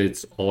 because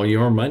it's all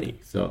your money.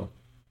 So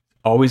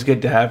always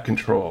good to have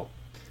control.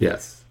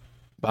 Yes.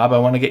 Bob, I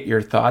want to get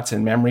your thoughts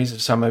and memories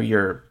of some of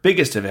your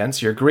biggest events,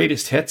 your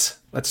greatest hits.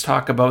 Let's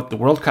talk about the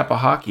World Cup of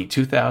Hockey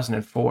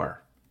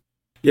 2004.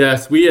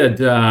 Yes, we had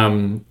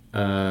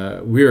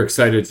we were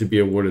excited to be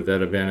awarded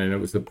that event, and it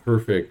was the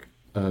perfect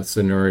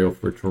scenario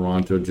for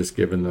Toronto, just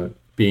given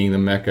being the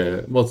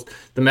Mecca. Well, it's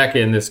the Mecca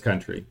in this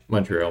country.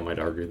 Montreal might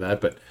argue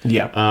that, but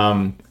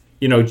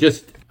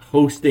just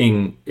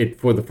hosting it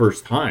for the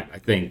first time, I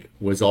think,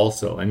 was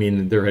also,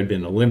 there had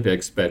been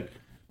Olympics, but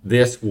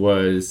this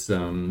was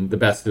the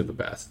best of the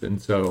best.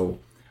 And so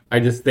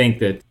I just think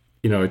that,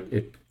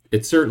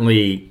 it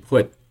certainly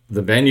put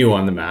the venue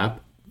on the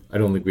map. I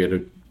don't think we had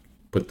to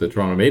put the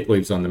Toronto Maple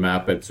Leafs on the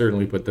map, but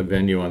certainly put the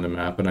venue on the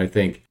map. And I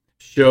think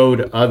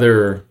showed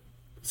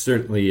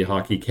certainly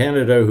Hockey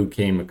Canada, who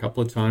came a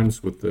couple of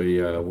times with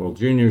the World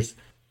Juniors,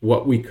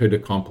 what we could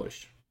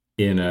accomplish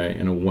in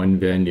a one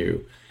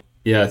venue.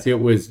 Yes, it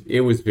was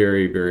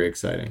very, very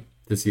exciting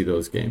to see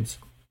those games.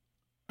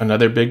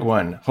 Another big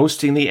one,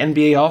 hosting the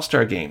NBA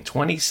All-Star Game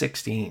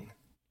 2016.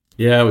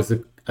 Yeah,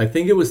 I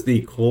think it was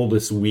the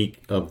coldest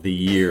week of the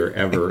year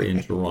ever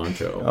in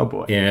Toronto. Oh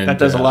boy, and that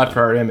does a lot for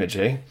our image,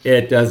 eh?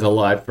 It does a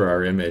lot for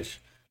our image.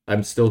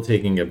 I'm still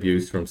taking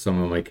abuse from some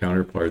of my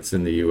counterparts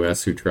in the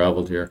U.S. who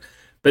traveled here.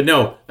 But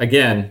no,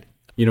 again,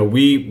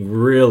 we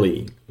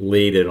really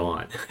laid it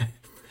on.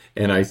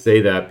 And I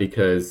say that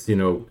because,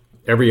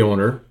 every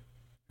owner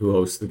who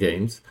hosts the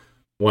games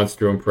wants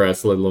to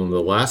impress, let alone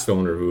the last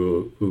owner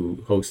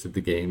who hosted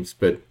the games,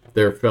 but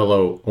their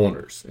fellow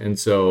owners. And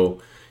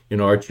so,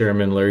 our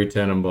chairman, Larry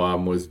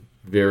Tenenbaum, was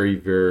very,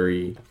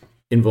 very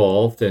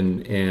involved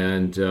and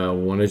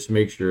wanted to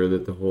make sure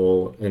that the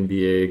whole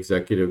NBA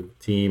executive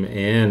team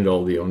and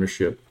all the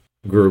ownership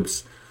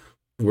groups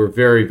were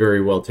very,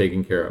 very well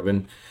taken care of.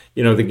 And,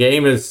 the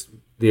game is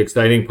the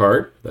exciting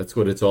part. That's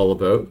what it's all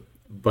about.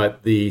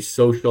 But the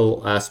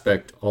social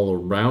aspect all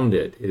around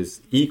it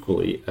is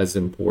equally as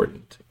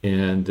important.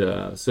 And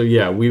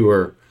we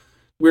were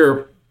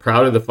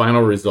proud of the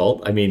final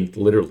result. I mean,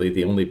 literally,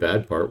 the only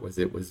bad part was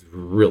it was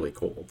really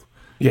cold.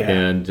 Yeah.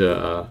 And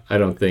I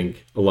don't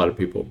think a lot of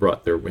people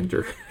brought their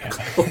winter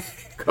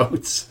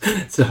coats.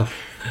 So,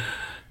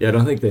 I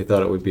don't think they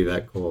thought it would be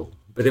that cold.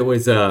 But it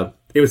was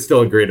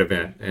still a great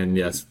event. And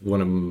yes,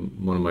 one of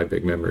my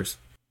big memories.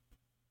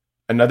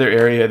 Another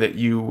area that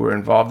you were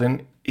involved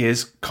in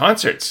is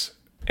concerts.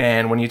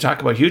 And when you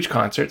talk about huge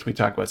concerts, we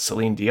talk about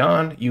Celine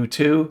Dion,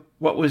 U2.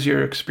 What was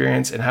your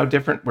experience and how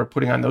different were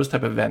putting on those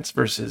type of events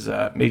versus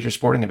major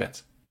sporting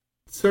events?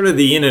 Sort of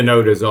the in and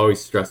out is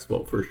always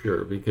stressful for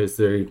sure because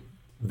they're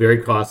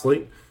very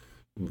costly.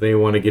 They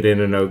want to get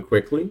in and out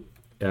quickly,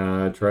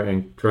 try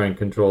and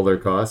control their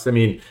costs. I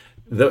mean,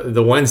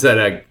 the ones that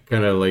I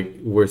kind of like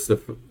was the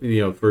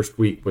first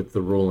week with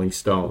the Rolling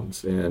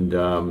Stones, and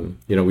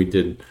we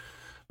did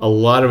a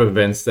lot of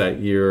events that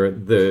year.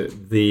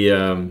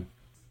 The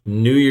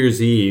New Year's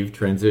Eve,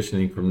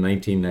 transitioning from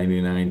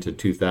 1999 to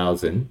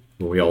 2000,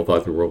 when we all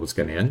thought the world was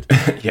going to end,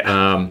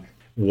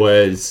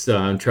 was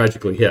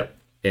Tragically Hip.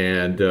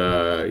 And,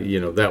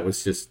 that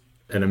was just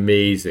an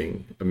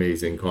amazing,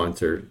 amazing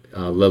concert,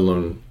 let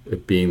alone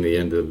it being the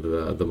end of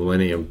the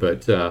millennium.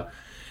 But,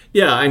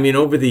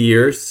 over the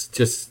years,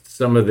 just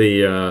some of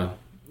the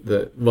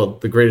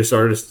greatest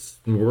artists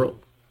in the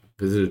world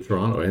visited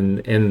Toronto.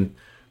 And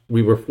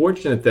we were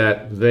fortunate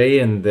that they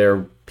and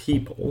their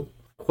people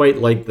quite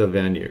liked the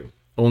venue,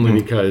 only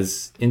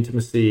because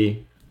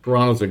intimacy.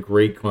 Toronto's a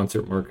great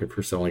concert market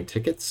for selling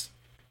tickets.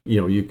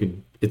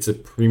 It's a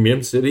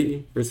premium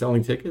city for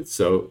selling tickets.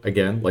 So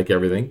again, like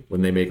everything,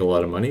 when they make a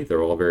lot of money,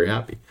 they're all very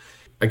happy.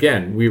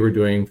 Again, we were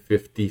doing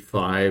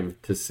 55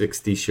 to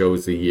 60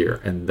 shows a year,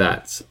 and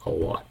that's a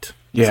lot.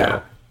 Yeah.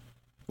 So,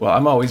 well,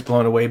 I'm always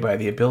blown away by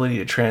the ability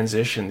to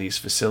transition these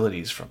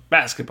facilities from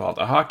basketball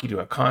to hockey to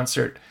a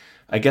concert.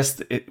 I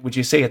guess, would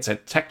you say it's a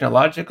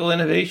technological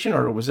innovation,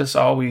 or was this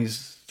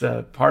always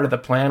the part of the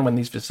plan when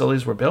these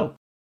facilities were built?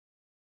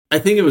 I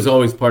think it was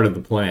always part of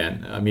the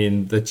plan. I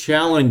mean, the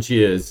challenge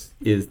is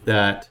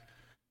that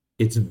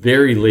it's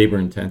very labor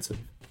intensive,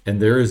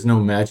 and there is no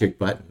magic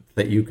button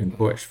that you can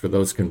push for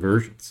those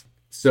conversions.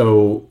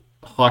 So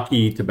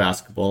hockey to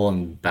basketball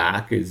and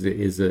back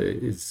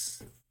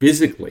is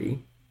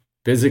physically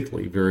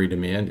very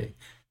demanding,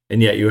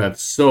 and yet you have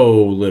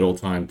so little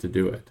time to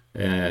do it.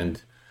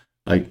 And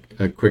like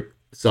a quick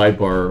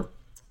sidebar,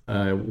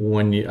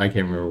 one year, I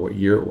can't remember what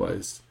year it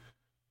was,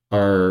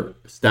 our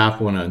staff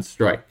went on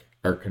strike.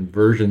 Our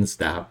conversion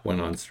staff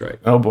went on strike.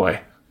 Oh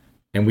boy.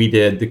 And we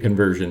did the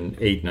conversion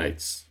 8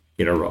 nights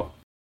in a row.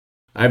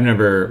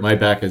 My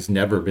back has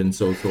never been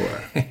so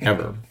sore,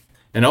 ever.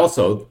 And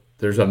also,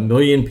 there's a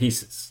million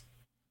pieces,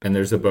 and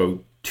there's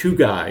about 2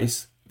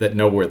 guys that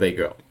know where they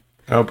go.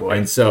 Oh boy.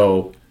 And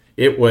so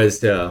it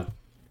was a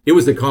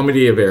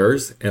comedy of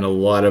errors and a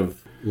lot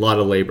of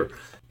labor.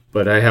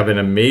 But I have an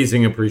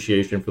amazing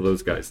appreciation for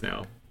those guys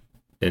now.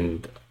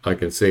 And I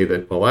can say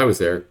that while I was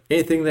there,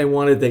 anything they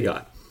wanted, they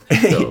got.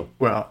 So,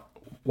 well,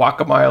 walk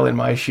a mile in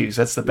my shoes.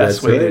 That's the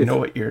best way to know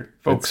what your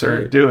folks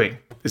are doing,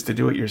 is to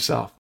do it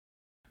yourself.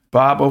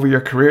 Bob, over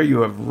your career,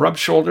 you have rubbed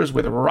shoulders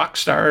with rock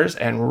stars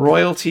and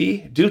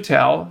royalty. Do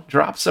tell,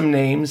 drop some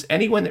names.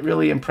 Anyone that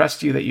really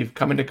impressed you that you've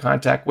come into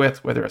contact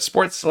with, whether a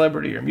sports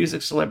celebrity or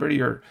music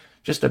celebrity or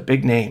just a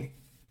big name.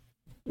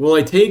 Well,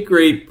 I take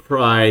great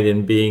pride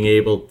in being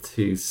able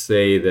to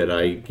say that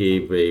I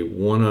gave a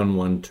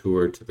one-on-one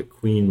tour to the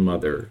Queen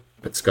Mother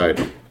at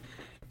Skydome.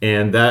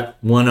 And that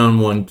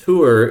one-on-one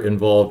tour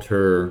involved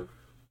her,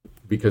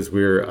 because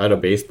we were out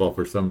of baseball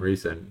for some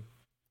reason.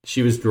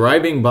 She was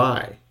driving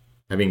by,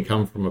 having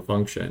come from a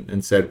function,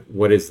 and said,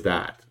 "What is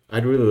that?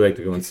 I'd really like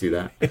to go and see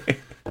that."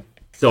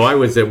 So I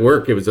was at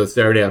work. It was a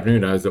Saturday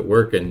afternoon. I was at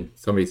work, and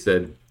somebody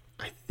said,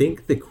 "I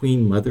think the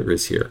Queen Mother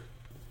is here."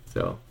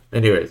 So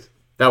anyways,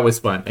 that was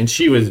fun. And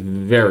she was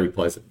very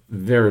pleasant,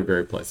 very,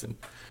 very pleasant.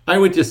 I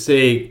would just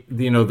say,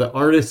 the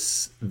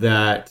artists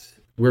that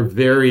were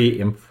very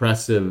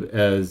impressive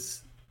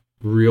as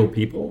real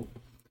people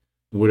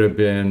would have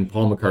been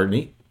Paul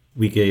McCartney.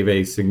 We gave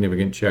a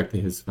significant check to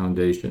his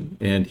foundation,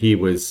 and he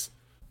was,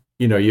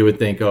 you would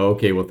think, oh,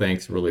 okay, well,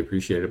 thanks, really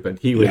appreciate it. But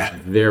he was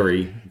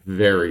very,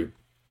 very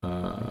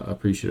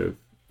appreciative,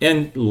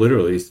 and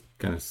literally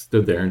kind of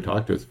stood there and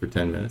talked to us for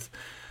 10 minutes.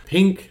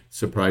 Pink,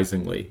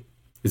 surprisingly,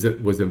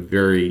 was a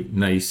very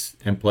nice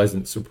and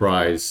pleasant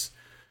surprise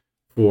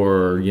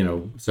for,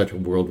 such a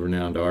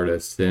world-renowned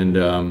artist.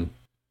 And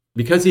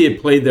because he had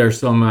played there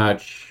so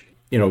much,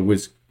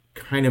 was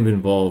kind of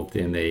involved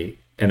in a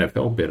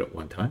NFL bit at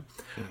one time.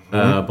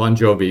 Bon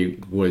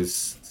Jovi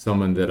was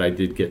someone that I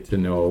did get to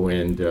know.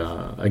 And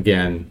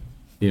again,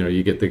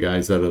 you get the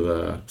guys out of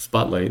the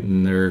spotlight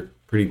and they're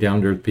pretty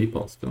down-to-earth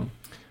people still.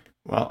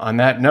 Well, on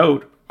that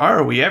note,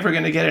 are we ever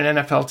going to get an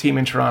NFL team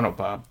in Toronto,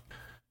 Bob?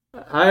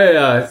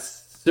 I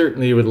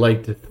certainly would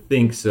like to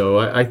think so.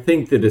 I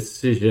think the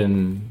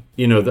decision,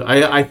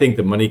 I think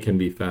the money can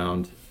be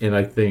found, and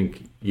I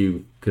think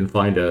you can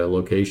find a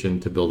location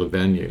to build a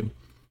venue.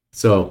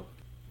 So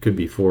you could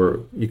be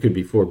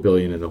 $4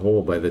 billion in the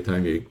hole by the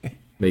time you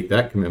make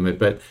that commitment.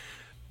 But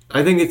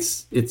I think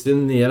it's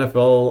in the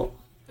NFL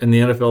and the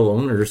NFL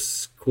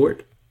owners'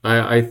 court.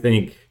 I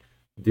think,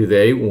 do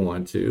they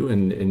want to?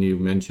 And you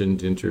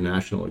mentioned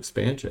international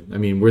expansion. I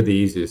mean, we're the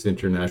easiest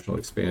international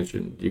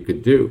expansion you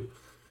could do.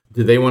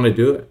 Do they want to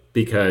do it?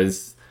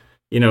 Because,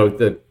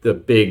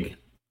 the big,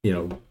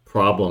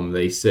 problem,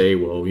 they say,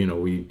 well, we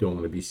don't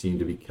want to be seen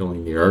to be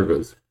killing the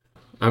Argos.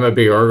 I'm a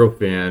big Argo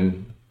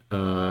fan,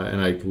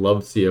 and I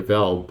love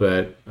CFL,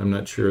 but I'm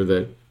not sure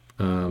that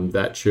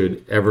that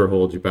should ever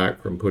hold you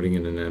back from putting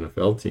in an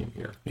NFL team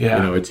here.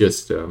 Yeah. It's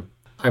just,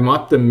 I'm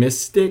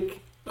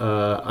optimistic.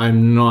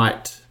 I'm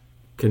not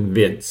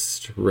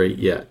convinced right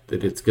yet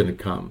that it's going to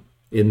come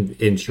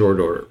in short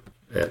order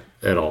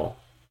at all.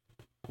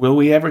 Will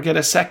we ever get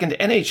a second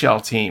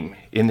NHL team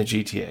in the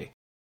GTA?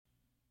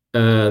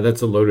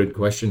 That's a loaded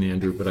question,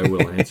 Andrew, but I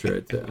will answer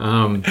it.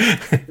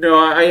 No,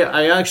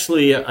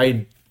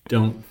 I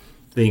don't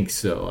think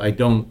so. I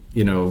don't,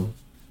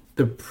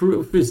 the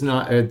proof is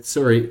not,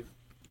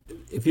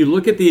 if you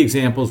look at the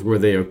examples where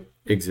they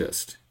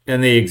exist,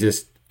 and they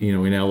exist,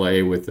 in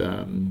LA with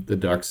the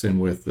Ducks and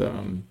with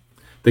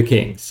the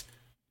Kings.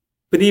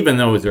 But even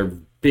those are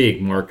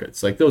big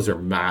markets. Like, those are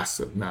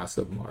massive,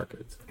 massive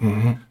markets.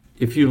 Mm-hmm.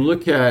 If you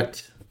look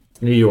at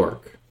New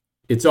York,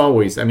 it's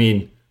always,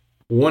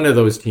 one of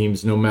those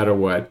teams, no matter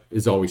what,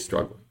 is always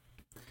struggling.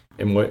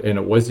 And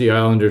it was the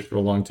Islanders for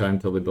a long time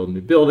until they built a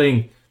new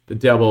building. The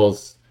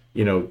Devils,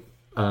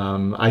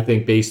 I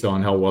think based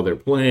on how well they're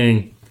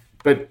playing.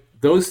 But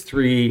those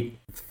three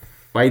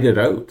fight it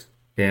out.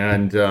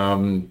 And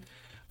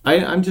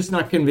I'm just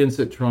not convinced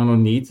that Toronto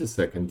needs a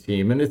second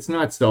team. And it's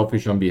not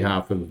selfish on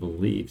behalf of the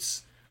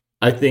Leafs.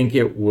 I think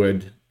it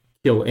would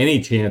kill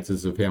any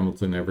chances of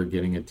Hamilton ever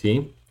getting a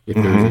team, if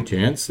there was a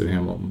chance that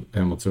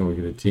Hamilton would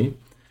get a team.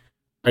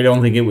 I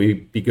don't think it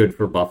would be good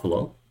for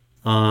Buffalo.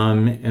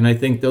 And I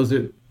think those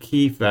are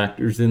key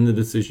factors in the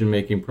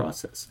decision-making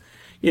process.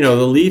 The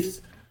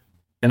Leafs,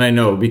 and I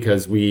know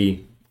because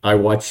I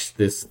watched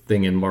this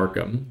thing in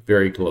Markham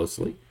very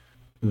closely,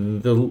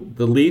 the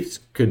Leafs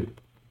could,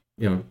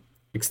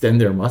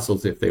 extend their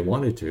muscles if they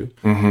wanted to.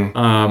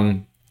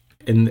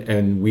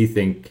 And we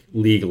think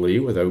legally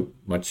without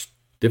much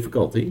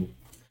difficulty.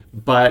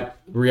 But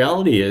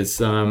reality is,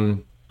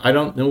 I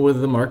don't know whether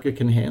the market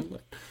can handle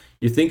it.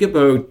 You think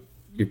about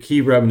your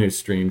key revenue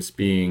streams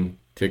being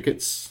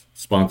tickets,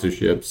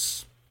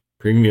 sponsorships,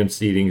 premium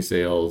seating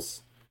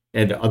sales,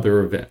 and other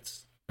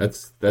events.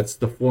 That's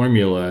the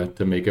formula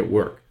to make it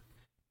work.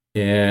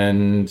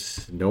 And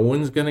no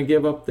one's going to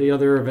give up the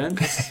other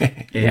events.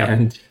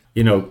 And,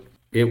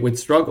 it would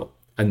struggle.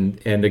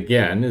 And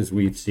again, as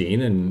we've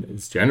seen, and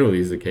it's generally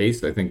is the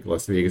case, I think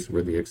Las Vegas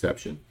were the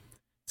exception.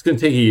 It's going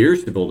to take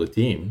years to build a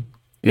team.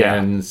 Yeah.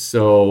 And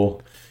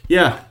so,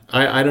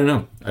 I don't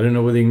know. I don't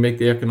know whether you can make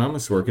the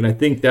economics work. And I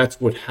think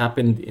that's what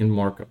happened in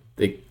Markham.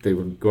 They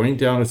were going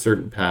down a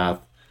certain path.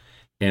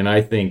 And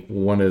I think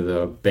one of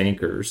the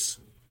bankers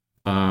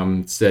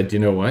said, you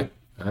know what?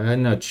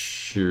 I'm not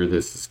sure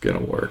this is going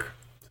to work.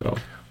 So,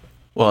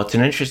 well, it's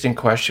an interesting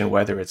question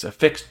whether it's a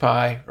fixed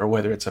pie or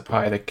whether it's a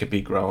pie that could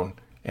be grown.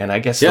 And I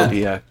guess it'll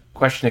be a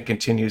question that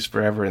continues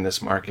forever in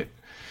this market.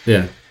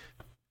 Yeah.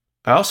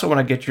 I also want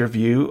to get your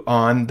view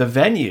on the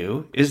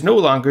venue is no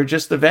longer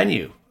just the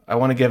venue. I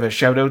want to give a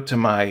shout out to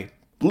my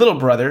little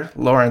brother,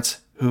 Lawrence,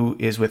 who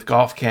is with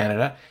Golf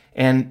Canada.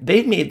 And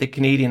they've made the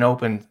Canadian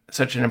Open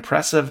such an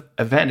impressive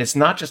event. It's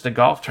not just a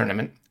golf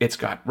tournament. It's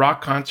got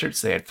rock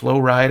concerts. They had Flo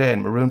Rida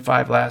and Maroon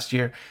 5 last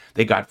year.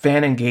 They got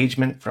fan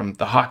engagement from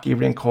the hockey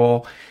rink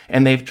hole.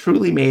 And they've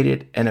truly made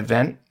it an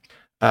event.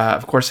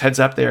 Of course, heads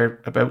up,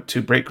 they're about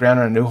to break ground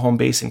on a new home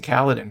base in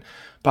Caledon.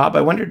 Bob,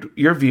 I wondered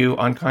your view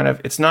on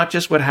it's not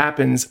just what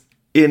happens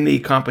in the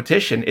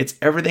competition, it's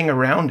everything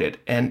around it.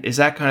 And is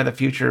that kind of the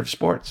future of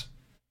sports?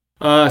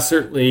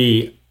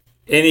 Certainly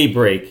any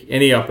break,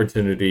 any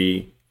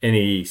opportunity,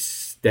 any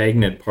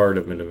stagnant part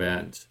of an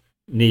event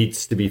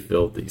needs to be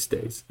filled these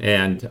days.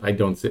 And I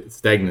don't say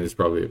stagnant is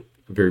probably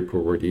a very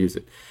poor word to use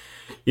it.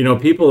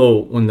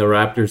 People, when the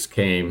Raptors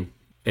came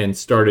and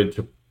started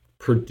to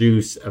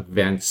produce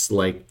events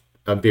like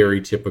a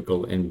very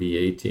typical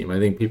NBA team, I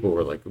think people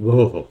were like,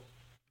 whoa,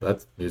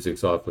 that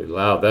music's awfully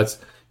loud. That's,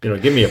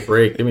 give me a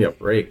break, give me a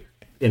break.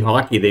 In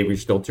hockey, they were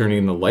still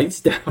turning the lights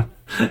down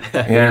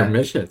at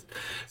intermissions.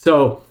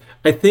 So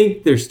I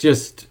think there's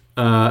just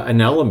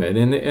an element,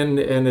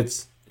 and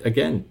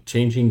again,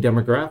 changing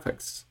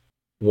demographics.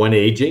 One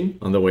aging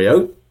on the way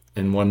out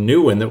and one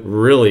new one that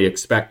really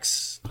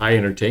expects high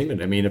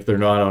entertainment. I mean, if they're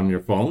not on your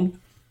phone,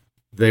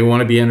 they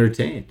want to be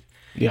entertained.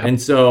 Yeah.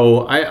 And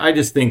so I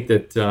just think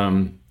that,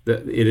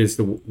 that it is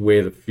the way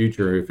of the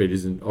future if it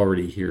isn't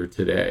already here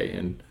today.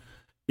 And,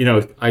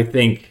 I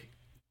think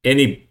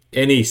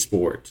any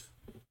sport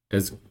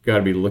has got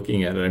to be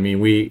looking at it. I mean,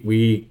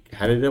 we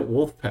had it at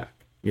Wolfpack.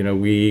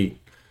 We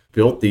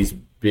built these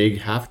big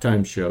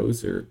halftime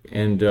shows,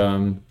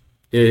 and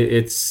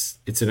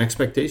it's an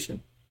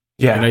expectation.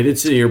 Yeah. And I did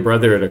see your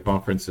brother at a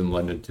conference in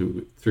London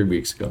 3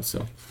 weeks ago.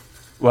 So,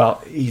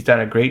 well, he's done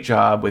a great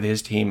job with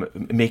his team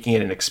making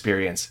it an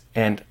experience.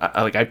 And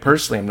I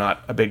personally am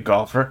not a big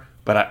golfer,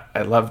 but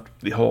I loved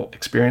the whole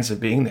experience of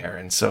being there.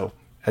 And so,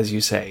 as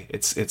you say,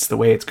 it's the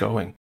way it's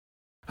going.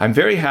 I'm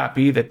very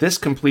happy that this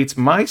completes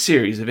my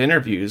series of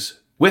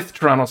interviews with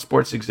Toronto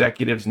sports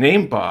executives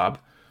named Bob.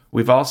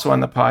 We've also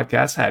on the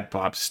podcast had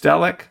Bob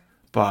Stellick,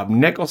 Bob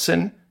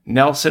Nicholson,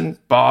 Nelson,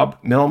 Bob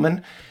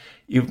Millman.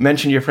 You've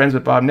mentioned you're friends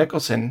with Bob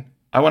Nicholson.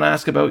 I want to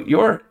ask about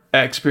your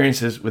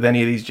experiences with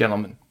any of these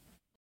gentlemen.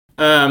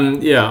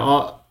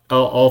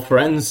 All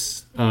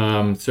friends.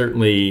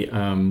 Certainly,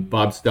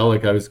 Bob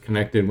Stellick, I was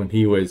connected when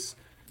he was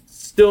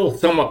still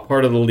somewhat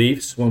part of the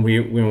Leafs when we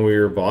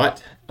were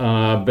bought.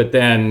 But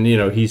then,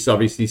 he's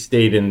obviously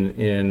stayed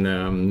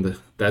in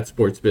that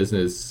sports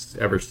business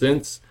ever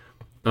since.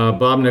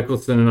 Bob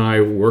Nicholson and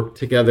I worked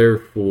together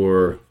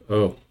for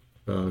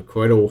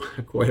quite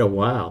a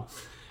while,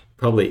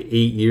 probably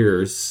 8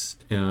 years,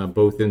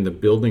 both in the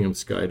building of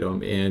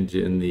Skydome and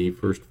in the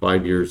first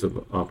 5 years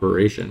of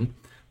operation.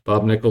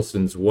 Bob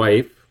Nicholson's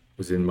wife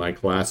was in my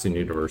class in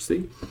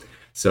university,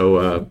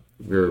 so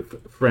we're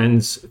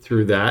friends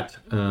through that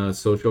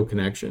social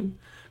connection.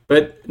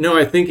 But no,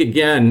 I think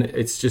again,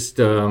 it's just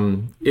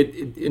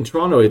in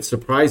Toronto, it's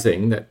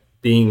surprising that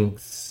being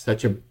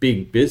such a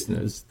big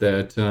business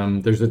that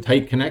there's a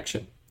tight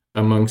connection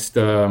amongst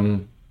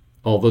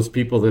all those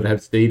people that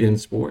have stayed in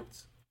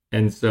sports.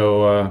 And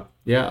so,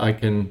 I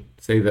can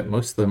say that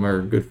most of them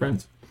are good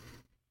friends.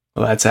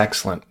 Well, that's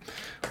excellent.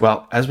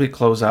 Well, as we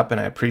close up, and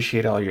I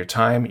appreciate all your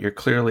time, you're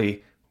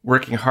clearly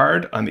working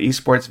hard on the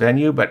esports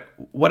venue, but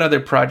what other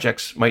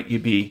projects might you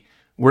be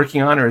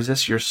working on, or is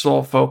this your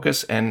sole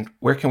focus, and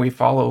where can we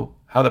follow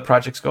how the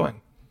project's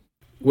going?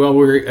 Well,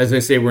 as I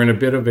say, we're in a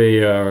bit of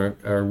a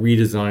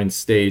redesign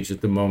stage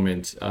at the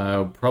moment.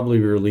 Probably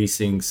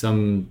releasing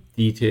some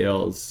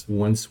details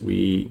once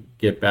we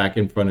get back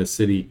in front of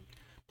city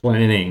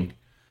planning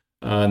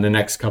in the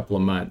next couple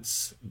of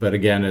months. But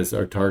again, as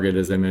our target,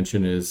 as I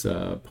mentioned, is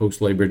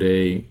post Labor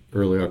Day,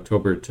 early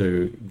October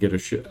to get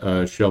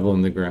a shovel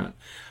in the ground.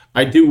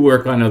 I do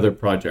work on other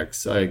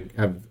projects. I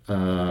have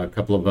a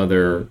couple of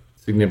other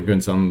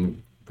significance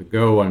on the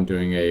go. I'm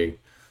doing a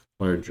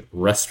large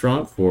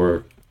restaurant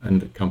for a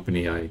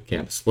company I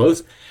can't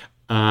disclose.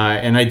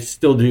 And I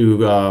still do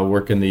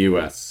work in the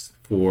U.S.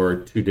 for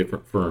 2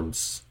 different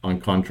firms on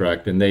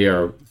contract, and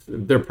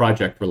they're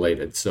project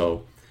related.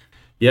 So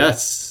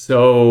yes,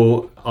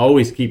 so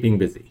always keeping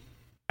busy.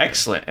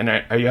 Excellent. And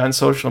are you on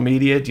social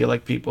media? Do you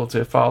like people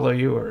to follow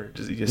you, or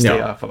does you just stay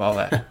off of all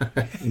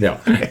that? No.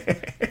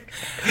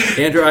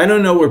 Andrew, I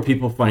don't know where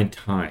people find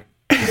time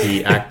to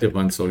be active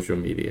on social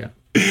media.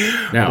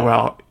 Now,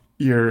 well,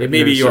 it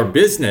may be your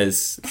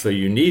business, so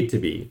you need to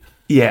be.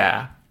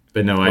 Yeah.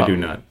 But no, I do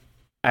not.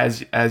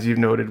 As you've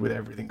noted with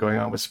everything going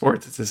on with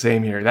sports, it's the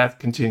same here. That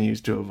continues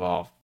to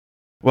evolve.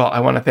 Well, I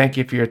want to thank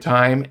you for your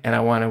time, and I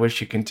want to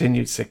wish you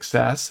continued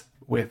success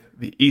with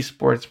the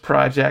esports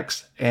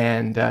projects.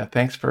 And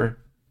thanks for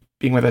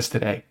being with us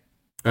today.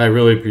 I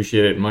really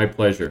appreciate it. My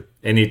pleasure.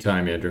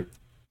 Anytime, Andrew.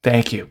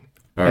 Thank you.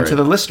 To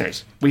the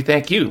listeners, we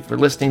thank you for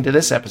listening to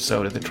this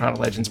episode of the Toronto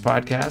Legends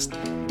podcast.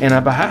 And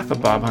on behalf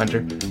of Bob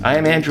Hunter, I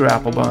am Andrew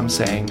Applebaum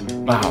saying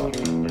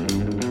mahalo.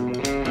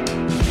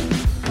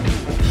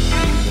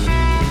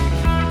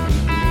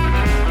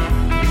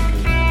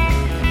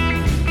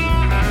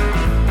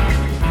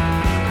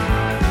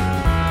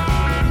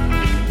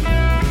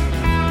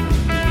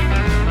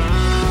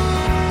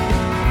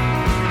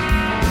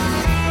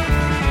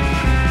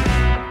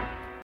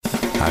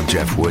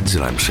 Jeff Woods,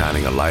 and I'm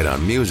shining a light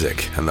on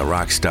music and the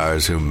rock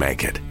stars who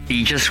make it.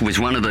 He just was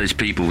one of those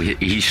people,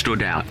 he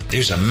stood out. He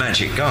was a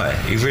magic guy.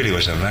 He really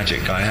was a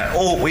magic guy.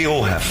 We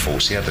all have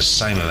faults. He had the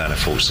same amount of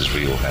faults as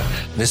we all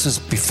have. This was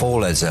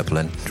before Led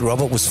Zeppelin.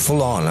 Robert was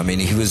full on. I mean,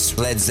 he was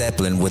Led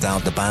Zeppelin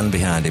without the band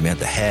behind him. He had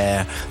the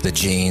hair, the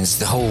jeans,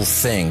 the whole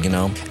thing,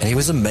 and he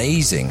was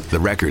amazing. The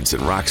Records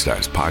and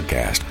Rockstars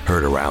podcast,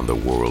 heard around the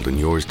world and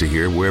yours to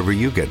hear wherever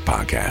you get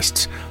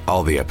podcasts.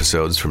 All the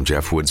episodes from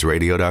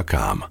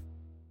jeffwoodsradio.com.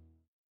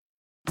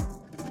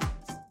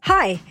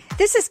 Hi,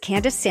 this is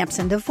Candace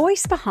Sampson, the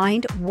voice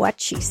behind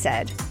What She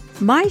Said.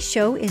 My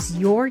show is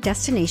your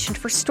destination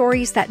for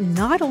stories that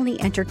not only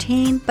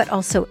entertain, but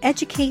also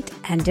educate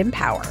and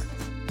empower.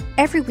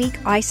 Every week,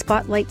 I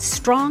spotlight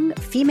strong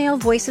female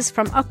voices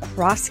from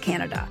across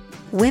Canada,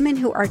 women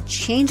who are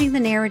changing the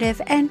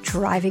narrative and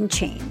driving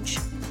change.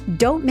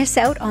 Don't miss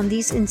out on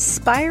these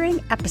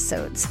inspiring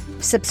episodes.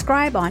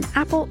 Subscribe on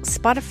Apple,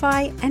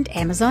 Spotify, and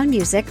Amazon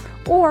Music,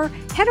 or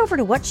head over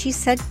to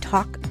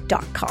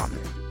whatshesaidtalk.com.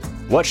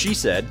 What She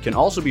Said can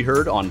also be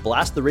heard on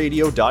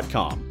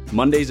blasttheradio.com,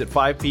 Mondays at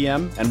 5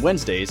 p.m. and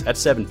Wednesdays at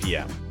 7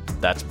 p.m.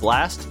 That's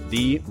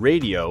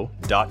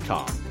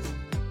blasttheradio.com.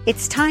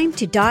 It's time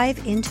to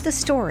dive into the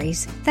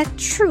stories that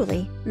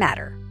truly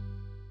matter.